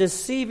 we are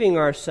deceiving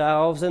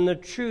ourselves and the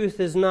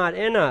truth is not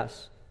in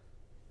us.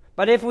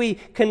 But if we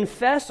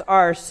confess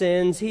our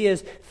sins, he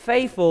is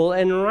faithful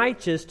and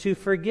righteous to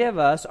forgive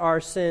us our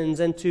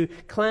sins and to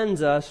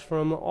cleanse us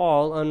from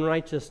all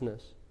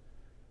unrighteousness.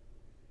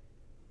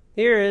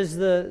 Here is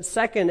the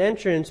second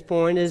entrance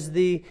point, is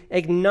the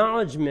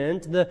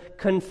acknowledgement, the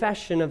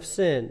confession of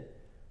sin.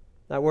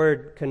 That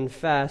word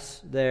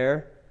confess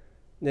there,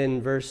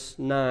 in verse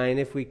 9,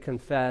 if we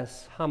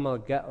confess,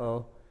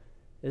 hamageo,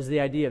 is the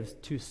idea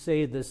of to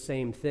say the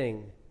same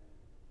thing.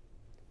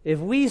 If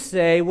we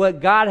say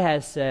what God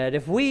has said,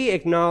 if we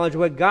acknowledge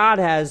what God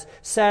has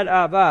said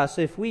of us,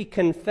 if we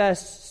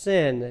confess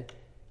sin,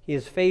 he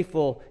is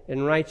faithful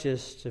and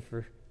righteous to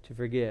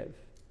forgive.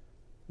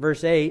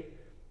 Verse 8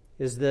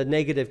 is the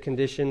negative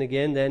condition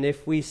again. Then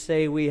if we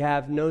say we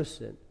have no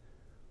sin.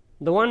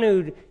 The one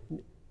who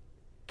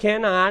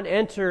cannot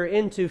enter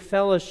into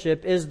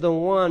fellowship is the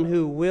one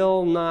who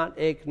will not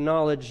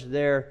acknowledge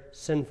their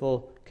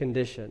sinful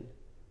condition.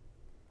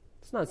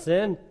 It's not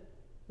sin. It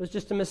was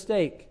just a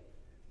mistake.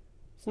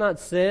 It's not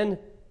sin.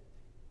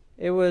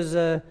 It was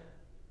a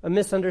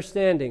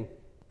misunderstanding.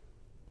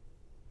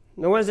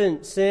 It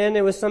wasn't sin.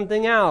 It was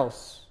something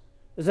else.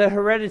 It was a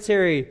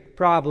hereditary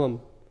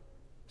problem.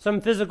 Some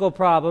physical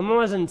problem. It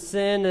wasn't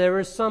sin. There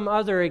was some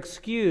other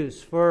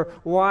excuse for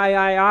why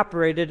I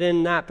operated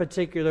in that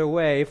particular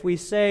way. If we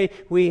say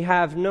we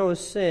have no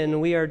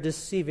sin, we are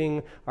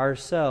deceiving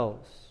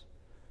ourselves.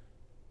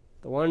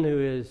 The one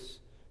who is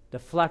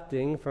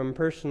deflecting from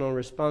personal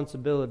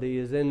responsibility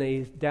is in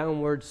a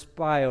downward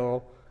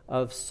spiral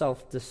of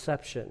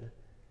self-deception.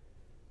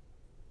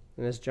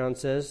 And as John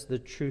says, the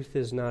truth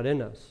is not in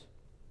us.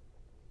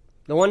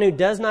 The one who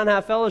does not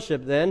have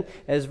fellowship, then,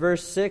 as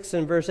verse 6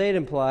 and verse 8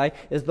 imply,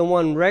 is the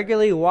one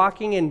regularly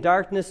walking in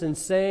darkness and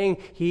saying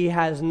he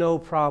has no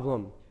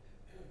problem.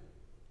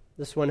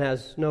 This one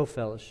has no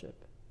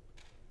fellowship.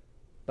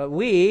 But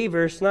we,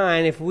 verse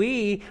 9, if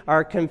we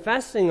are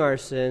confessing our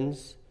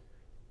sins,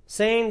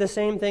 saying the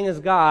same thing as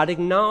God,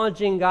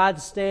 acknowledging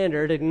God's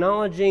standard,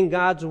 acknowledging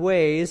God's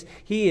ways,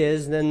 he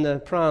is, then the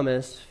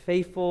promise,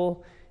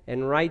 faithful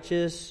and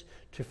righteous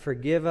to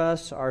forgive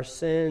us our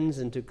sins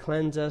and to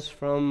cleanse us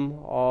from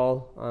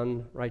all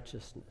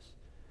unrighteousness.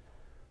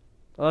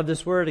 I love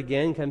this word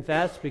again,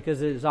 confess,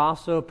 because it is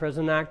also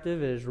present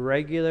active. It is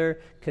regular,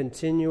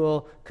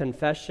 continual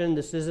confession.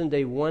 This isn't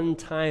a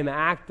one-time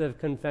act of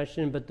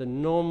confession, but the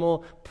normal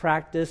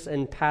practice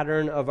and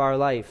pattern of our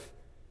life.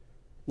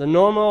 The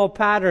normal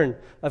pattern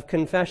of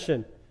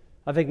confession,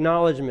 of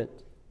acknowledgement.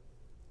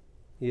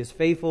 He is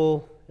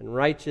faithful and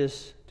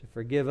righteous to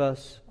forgive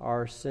us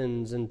our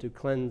sins and to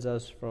cleanse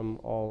us from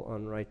all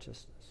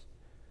unrighteousness.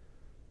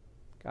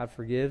 God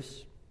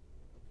forgives.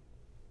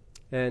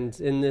 And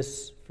in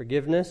this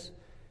forgiveness,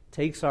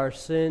 takes our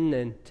sin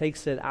and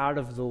takes it out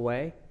of the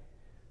way.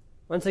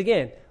 Once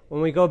again,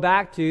 when we go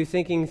back to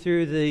thinking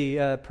through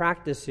the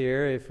practice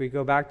here, if we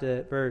go back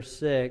to verse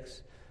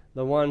 6,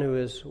 the one who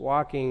is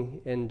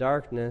walking in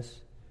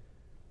darkness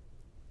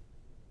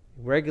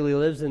regularly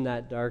lives in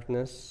that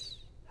darkness,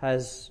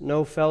 has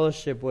no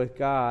fellowship with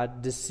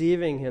God,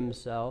 deceiving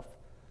himself,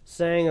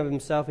 saying of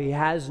himself he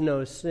has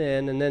no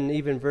sin. And then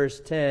even verse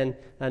 10,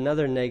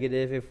 another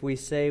negative, if we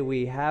say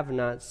we have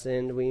not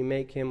sinned, we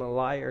make him a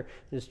liar,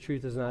 his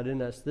truth is not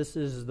in us. This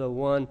is the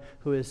one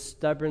who has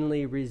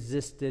stubbornly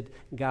resisted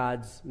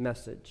God's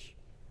message.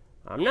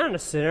 I'm not a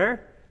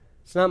sinner.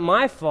 It's not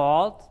my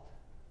fault.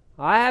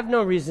 I have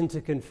no reason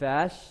to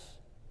confess.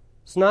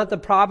 It's not the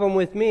problem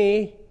with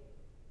me.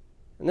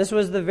 And this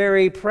was the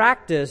very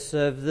practice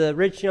of the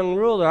rich young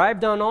ruler. I've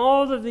done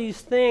all of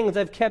these things.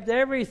 I've kept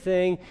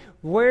everything.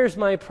 Where's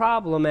my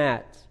problem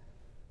at?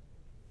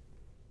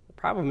 The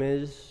problem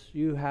is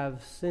you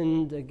have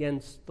sinned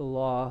against the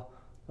law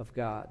of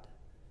God.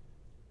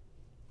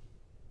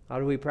 How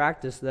do we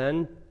practice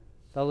then?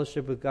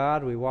 Fellowship with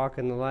God, we walk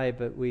in the light,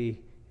 but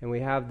we and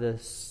we have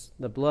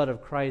the blood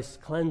of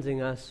Christ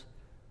cleansing us.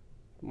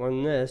 More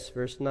than this,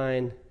 verse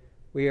 9,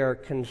 we are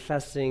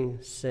confessing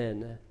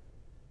sin.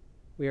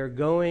 We are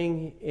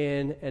going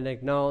in and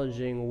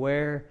acknowledging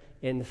where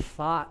in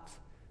thought,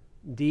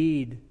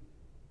 deed,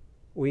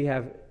 we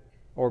have,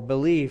 or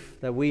belief,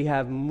 that we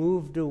have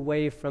moved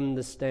away from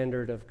the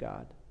standard of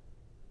God.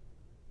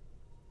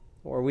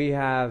 Or we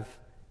have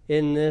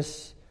in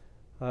this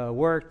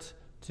worked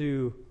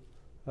to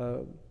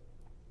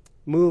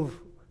move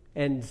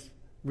and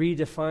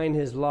redefine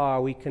His law.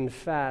 We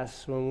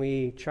confess when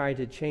we try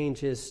to change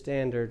His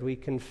standard. We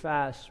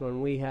confess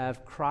when we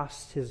have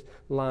crossed His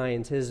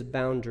lines, His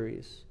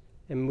boundaries,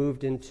 and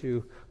moved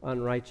into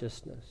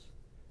unrighteousness.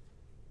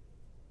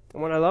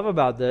 And what I love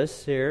about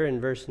this here in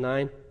verse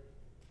 9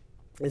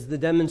 is the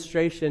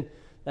demonstration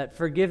that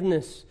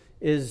forgiveness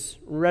is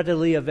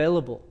readily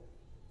available.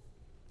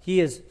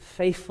 He is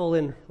faithful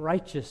and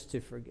righteous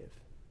to forgive.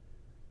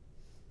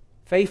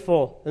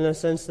 Faithful in the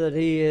sense that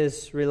He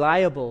is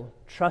reliable,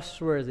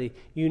 trustworthy.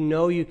 You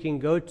know you can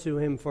go to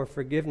Him for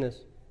forgiveness.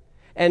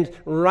 And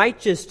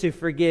righteous to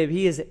forgive.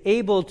 He is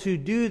able to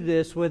do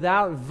this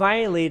without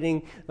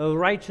violating the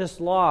righteous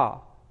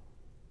law.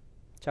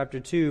 Chapter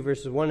 2,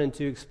 verses 1 and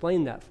 2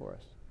 explain that for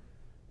us.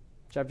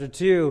 Chapter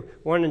 2,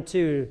 1 and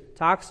 2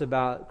 talks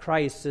about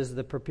Christ as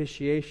the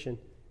propitiation.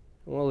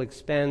 And we'll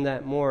expand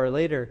that more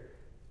later.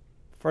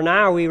 For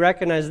now we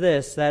recognize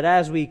this, that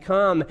as we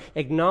come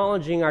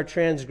acknowledging our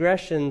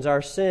transgressions,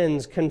 our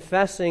sins,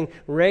 confessing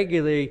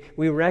regularly,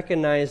 we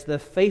recognize the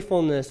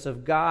faithfulness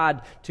of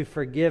God to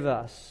forgive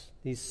us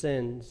these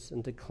sins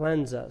and to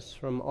cleanse us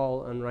from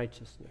all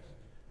unrighteousness.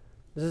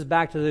 This is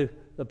back to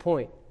the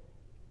point.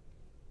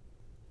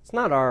 It's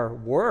not our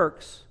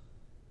works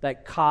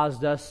that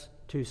caused us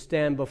to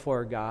stand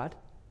before God.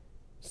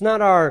 It's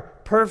not our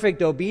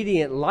perfect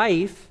obedient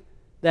life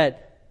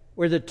that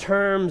were the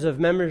terms of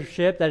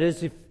membership, that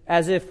is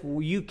as if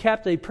you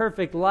kept a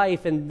perfect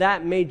life and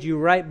that made you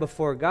right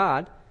before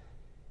God.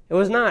 It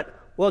was not,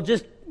 well,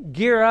 just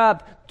gear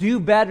up, do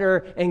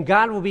better, and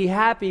God will be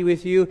happy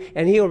with you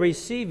and He'll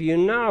receive you.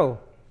 No.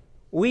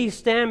 We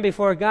stand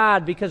before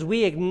God because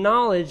we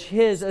acknowledge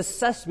His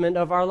assessment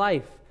of our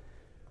life.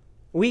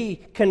 We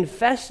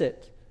confess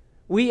it.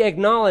 We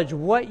acknowledge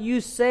what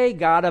you say,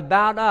 God,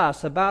 about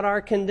us, about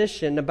our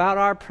condition, about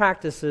our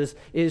practices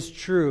is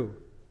true.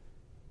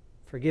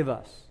 Forgive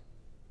us.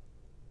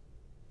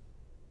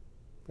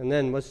 And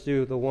then let's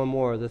do the one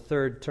more, the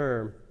third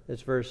term.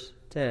 It's verse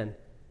 10.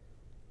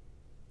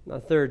 The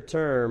third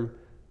term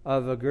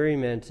of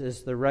agreement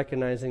is the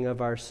recognizing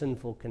of our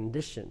sinful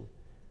condition.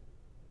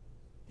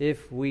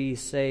 If we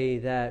say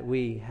that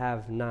we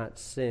have not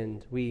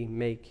sinned, we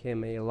make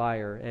Him a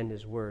liar, and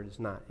His word is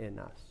not in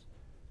us.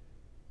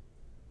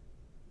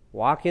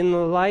 Walk in the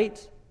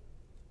light,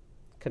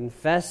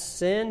 confess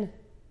sin,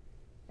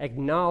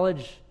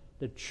 acknowledge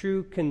the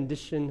true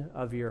condition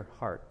of your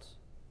heart.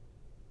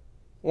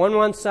 One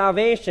wants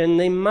salvation,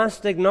 they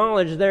must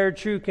acknowledge their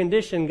true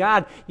condition.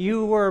 God,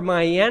 you were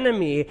my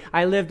enemy.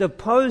 I lived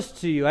opposed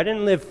to you. I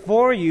didn't live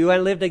for you. I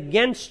lived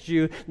against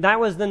you.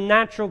 That was the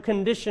natural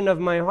condition of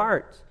my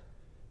heart.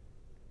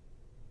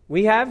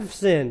 We have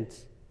sinned.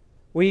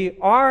 We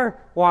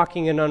are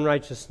walking in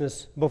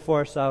unrighteousness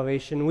before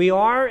salvation. We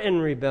are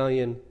in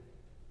rebellion.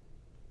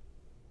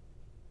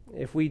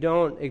 If we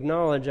don't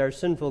acknowledge our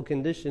sinful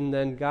condition,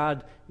 then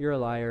God, you're a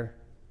liar.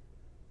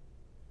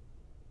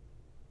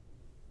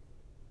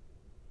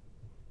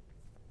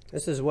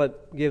 This is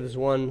what gives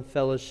one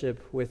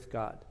fellowship with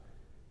God.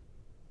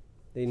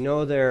 They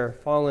know their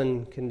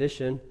fallen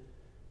condition.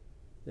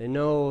 They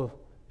know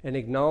and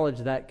acknowledge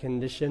that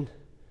condition.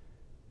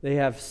 They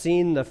have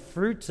seen the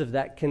fruits of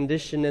that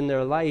condition in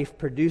their life,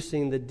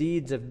 producing the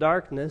deeds of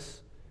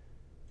darkness.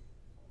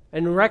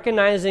 And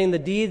recognizing the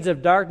deeds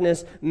of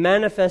darkness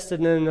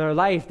manifested in their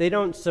life, they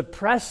don't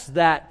suppress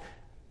that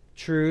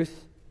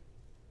truth.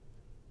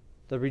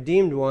 The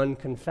redeemed one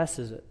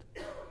confesses it,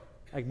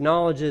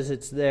 acknowledges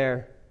it's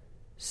there,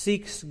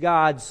 seeks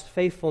God's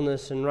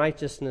faithfulness and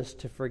righteousness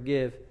to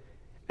forgive,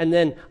 and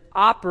then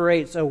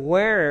operates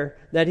aware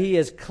that he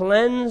is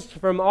cleansed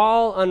from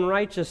all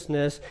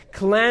unrighteousness,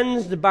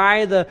 cleansed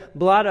by the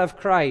blood of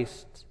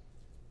Christ.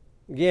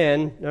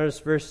 Again, notice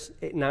verse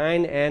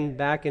 9 and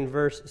back in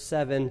verse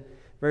 7.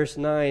 Verse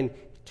 9,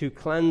 to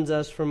cleanse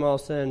us from all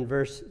sin.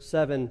 Verse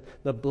 7,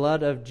 the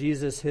blood of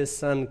Jesus, His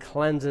Son,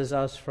 cleanses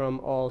us from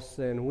all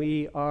sin.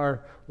 We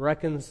are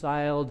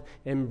reconciled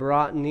and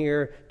brought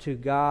near to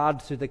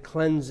God through the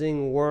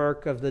cleansing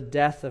work of the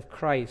death of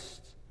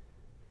Christ.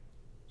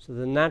 So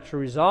the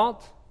natural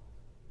result,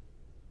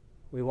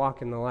 we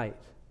walk in the light.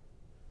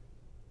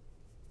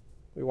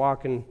 We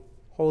walk in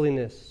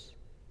holiness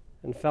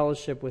and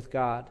fellowship with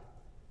God.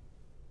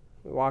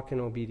 We walk in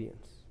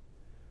obedience.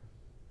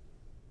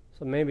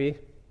 So maybe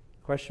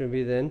the question would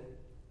be then,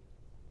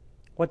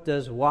 what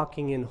does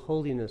walking in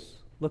holiness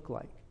look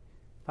like?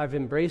 If I've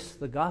embraced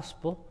the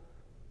gospel,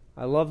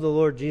 I love the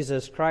Lord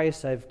Jesus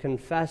Christ, I've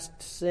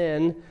confessed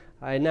sin,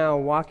 I'm now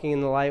walking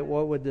in the light,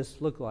 what would this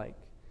look like?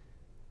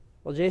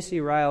 Well, J.C.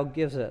 Ryle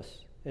gives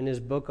us, in his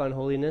book on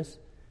holiness,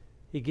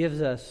 He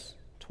gives us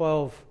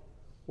 12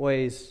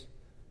 ways,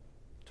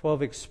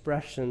 12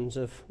 expressions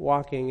of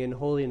walking in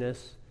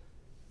holiness.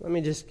 Let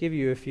me just give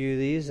you a few of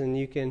these, and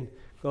you can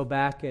go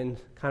back and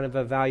kind of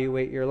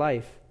evaluate your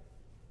life.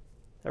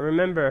 And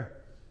remember,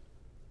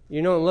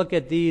 you don't look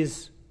at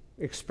these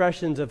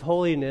expressions of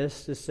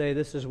holiness to say,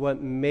 this is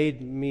what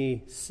made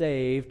me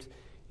saved.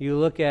 You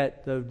look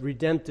at the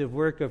redemptive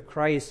work of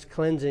Christ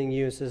cleansing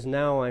you and says,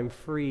 now I'm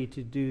free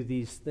to do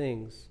these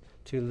things,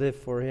 to live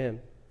for Him.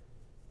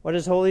 What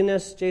is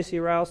holiness? J.C.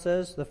 Ryle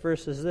says, the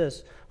first is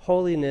this: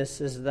 holiness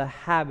is the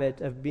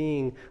habit of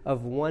being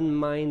of one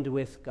mind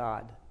with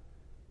God.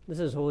 This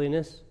is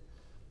holiness.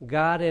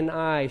 God and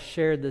I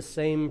share the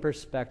same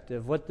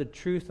perspective. What the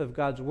truth of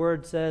God's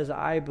Word says,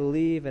 I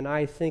believe and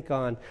I think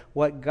on.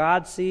 What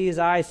God sees,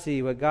 I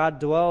see. What God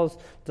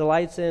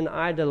delights in,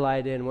 I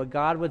delight in. What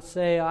God would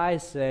say, I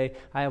say.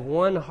 I have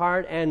one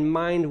heart and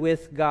mind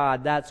with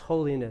God. That's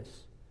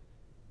holiness.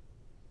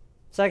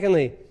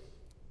 Secondly,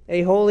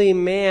 a holy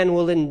man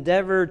will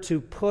endeavor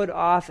to put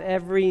off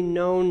every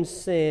known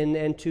sin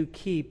and to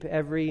keep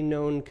every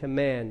known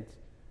command.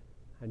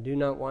 I do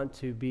not want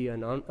to be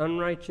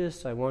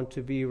unrighteous. I want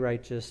to be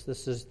righteous.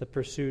 This is the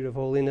pursuit of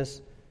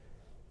holiness.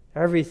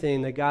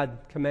 Everything that God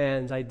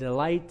commands, I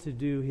delight to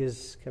do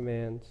His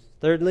commands.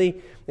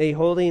 Thirdly, a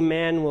holy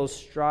man will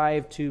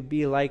strive to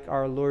be like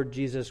our Lord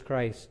Jesus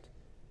Christ.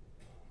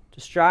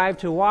 To strive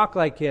to walk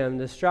like Him,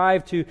 to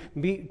strive to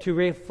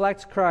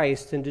reflect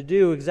Christ, and to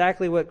do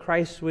exactly what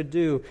Christ would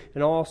do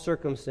in all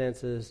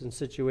circumstances and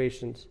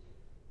situations.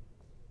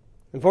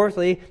 And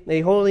fourthly,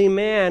 a holy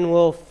man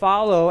will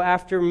follow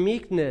after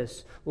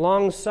meekness,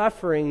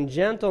 long-suffering,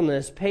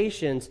 gentleness,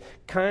 patience,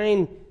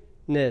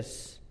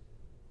 kindness,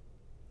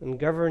 and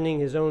governing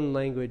his own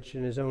language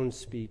and his own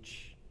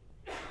speech.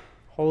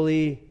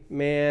 Holy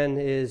man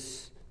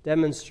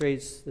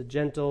demonstrates the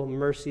gentle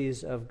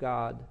mercies of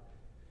God.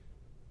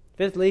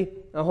 Fifthly,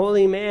 a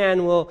holy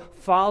man will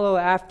follow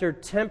after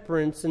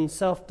temperance and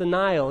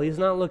self-denial. He's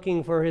not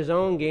looking for his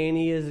own gain.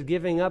 He is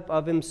giving up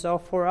of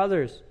himself for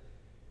others.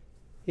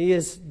 He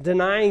is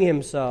denying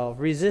himself,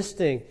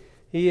 resisting.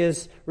 He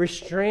is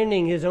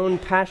restraining his own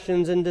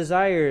passions and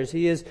desires.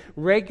 He is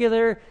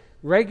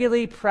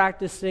regularly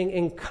practicing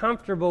and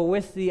comfortable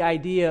with the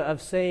idea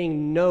of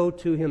saying no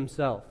to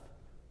himself.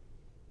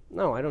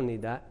 No, I don't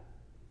need that.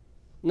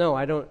 No,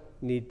 I don't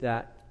need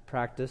that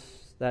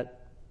practice,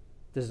 that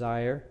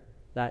desire,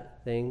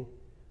 that thing.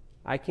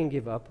 I can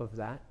give up of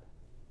that.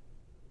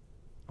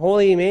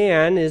 Holy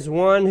man is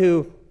one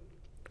who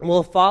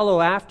will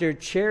follow after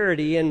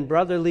charity and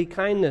brotherly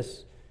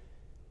kindness.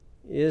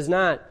 He is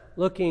not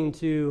looking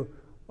to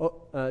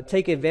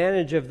take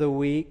advantage of the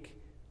weak,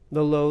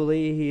 the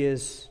lowly. He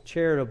is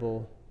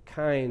charitable,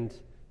 kind,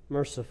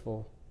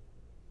 merciful.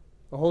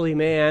 A holy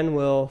man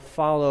will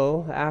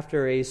follow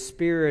after a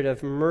spirit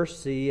of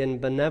mercy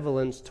and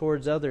benevolence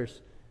towards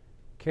others,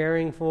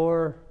 caring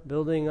for,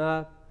 building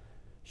up,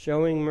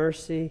 showing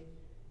mercy.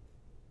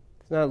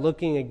 He's not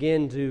looking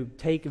again to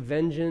take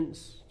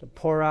vengeance, to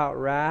pour out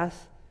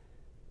wrath.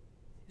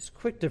 He's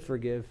quick to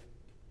forgive,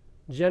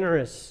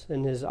 generous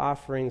in his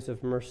offerings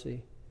of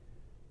mercy.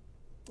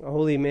 A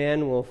holy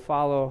man will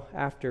follow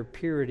after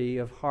purity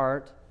of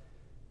heart,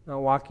 not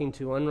walking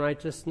to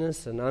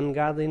unrighteousness and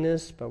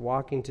ungodliness, but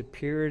walking to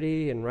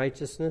purity and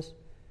righteousness.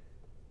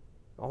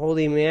 A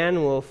holy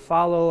man will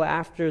follow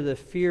after the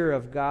fear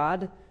of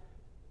God,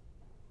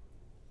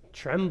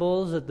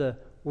 trembles at the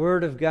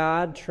word of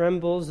God,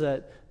 trembles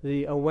at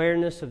the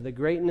awareness of the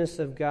greatness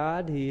of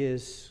God. He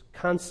is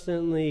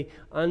constantly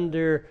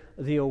under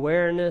the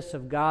awareness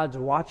of God's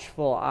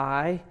watchful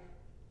eye,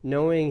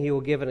 knowing He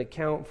will give an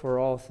account for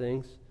all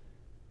things.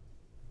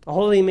 A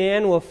holy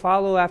man will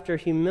follow after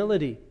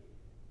humility,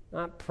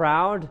 not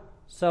proud,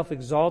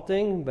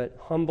 self-exalting, but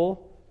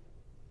humble.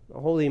 A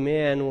holy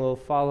man will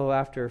follow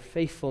after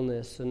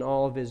faithfulness in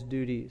all of his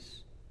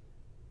duties.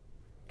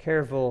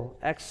 Careful,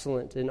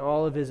 excellent in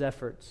all of his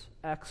efforts,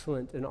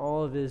 excellent in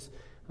all of his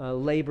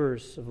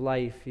labors of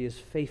life. He is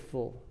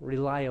faithful,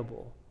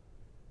 reliable.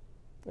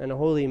 And a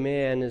holy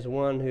man is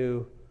one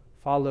who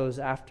follows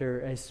after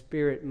a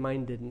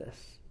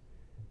spirit-mindedness,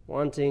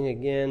 wanting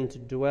again to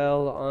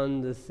dwell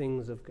on the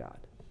things of God.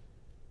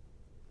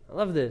 I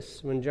love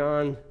this when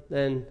John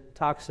then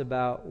talks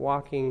about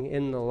walking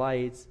in the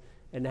lights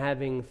and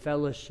having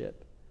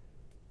fellowship.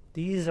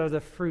 These are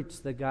the fruits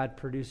that God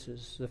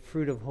produces, the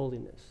fruit of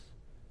holiness,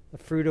 the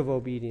fruit of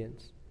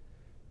obedience,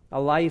 a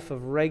life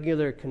of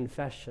regular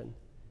confession,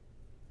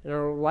 and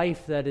a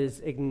life that is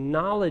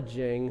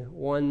acknowledging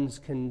one's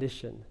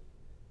condition.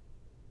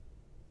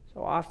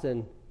 So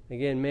often,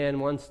 again, man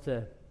wants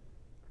to,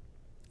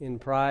 in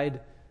pride,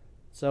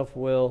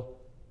 self-will,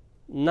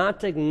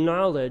 not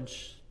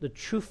acknowledge the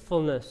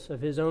truthfulness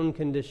of his own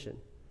condition.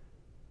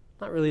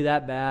 Not really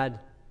that bad,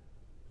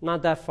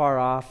 not that far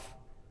off.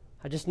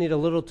 I just need a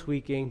little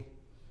tweaking.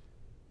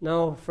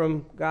 No,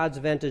 from God's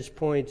vantage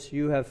point,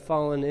 you have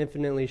fallen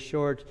infinitely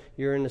short.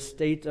 You're in a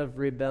state of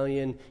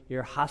rebellion.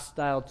 You're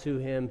hostile to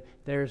Him.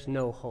 There's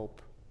no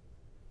hope.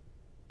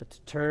 But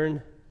to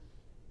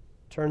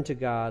turn to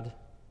God,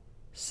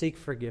 seek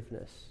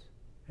forgiveness,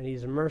 and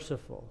He's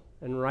merciful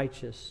and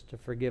righteous to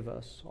forgive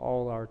us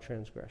all our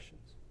transgressions.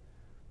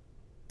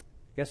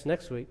 I guess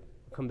next time we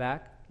come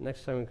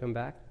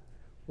back,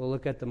 we'll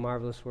look at the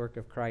marvelous work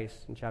of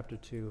Christ in chapter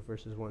 2,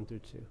 verses 1 through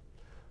 2.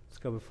 Let's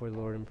go before the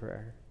Lord in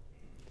prayer.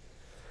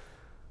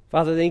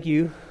 Father, thank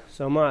you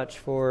so much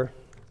for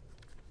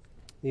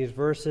these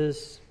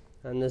verses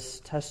and this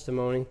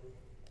testimony.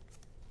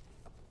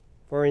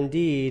 For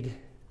indeed,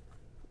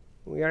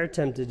 we are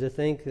tempted to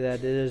think that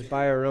it is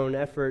by our own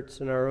efforts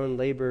and our own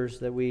labors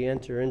that we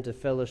enter into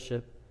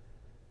fellowship.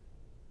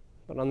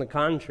 But on the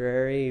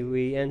contrary,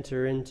 we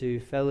enter into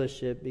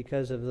fellowship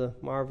because of the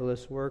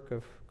marvelous work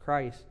of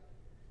Christ.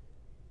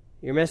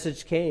 Your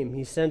message came.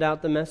 He sent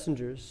out the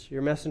messengers.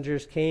 Your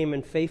messengers came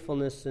in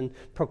faithfulness and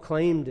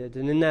proclaimed it.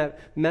 And in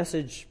that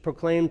message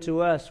proclaimed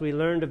to us, we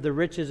learned of the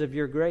riches of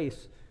your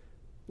grace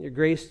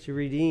to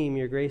redeem,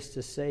 your grace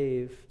to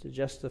save, to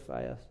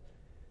justify us.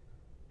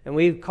 And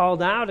we've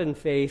called out in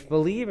faith,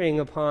 believing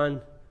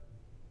upon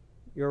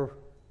your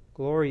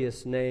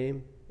glorious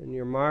name and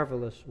your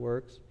marvelous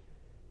works,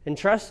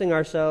 entrusting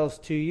ourselves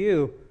to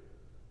you.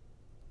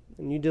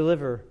 And you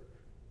deliver,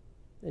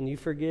 and you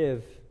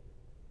forgive.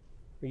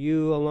 For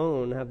you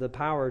alone have the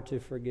power to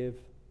forgive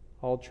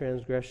all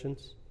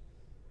transgressions.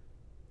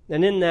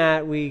 And in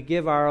that, we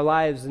give our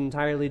lives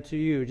entirely to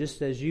you.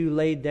 Just as you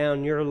laid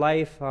down your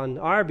life on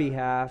our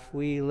behalf,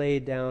 we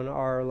laid down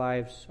our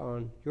lives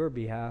on your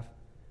behalf,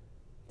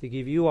 to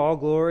give you all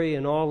glory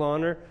and all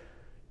honor,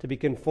 to be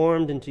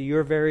conformed into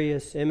your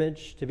various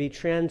image, to be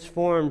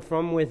transformed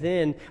from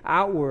within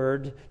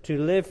outward, to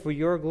live for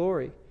your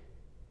glory,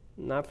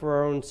 not for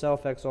our own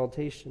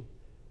self-exaltation.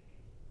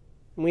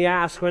 We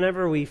ask,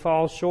 whenever we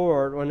fall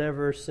short,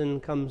 whenever sin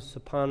comes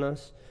upon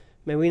us,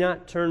 may we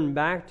not turn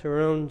back to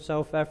our own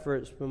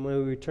self-efforts, but may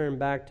we return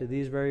back to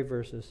these very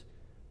verses: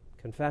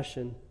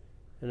 confession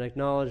and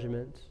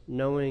acknowledgement,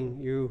 knowing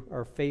you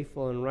are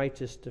faithful and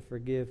righteous to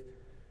forgive.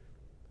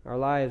 Our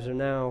lives are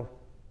now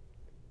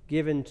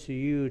given to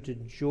you to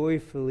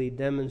joyfully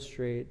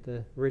demonstrate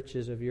the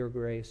riches of your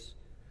grace.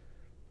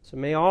 So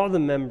may all the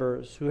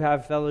members who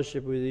have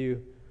fellowship with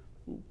you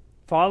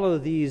follow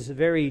these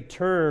very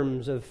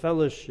terms of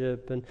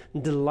fellowship and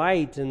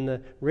delight in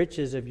the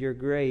riches of your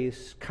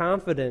grace,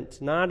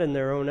 confident not in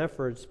their own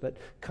efforts, but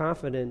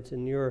confident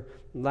in your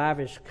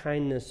lavish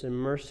kindness and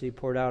mercy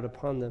poured out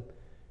upon them.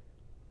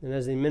 And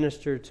as they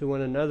minister to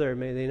one another,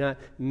 may they not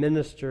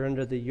minister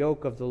under the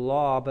yoke of the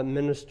law, but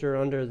minister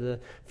under the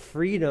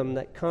freedom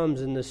that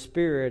comes in the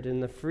Spirit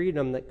and the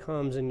freedom that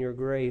comes in your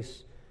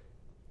grace.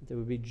 There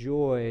would be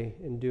joy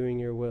in doing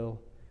your will,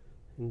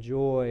 and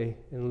joy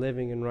in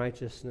living in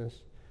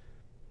righteousness,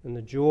 and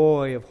the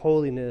joy of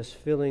holiness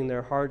filling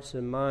their hearts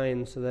and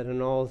minds, so that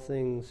in all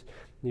things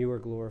you are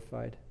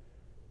glorified.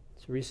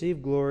 So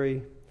receive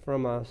glory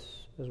from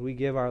us as we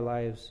give our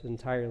lives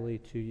entirely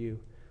to you.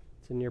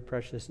 It's in your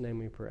precious name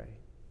we pray.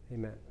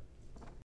 Amen.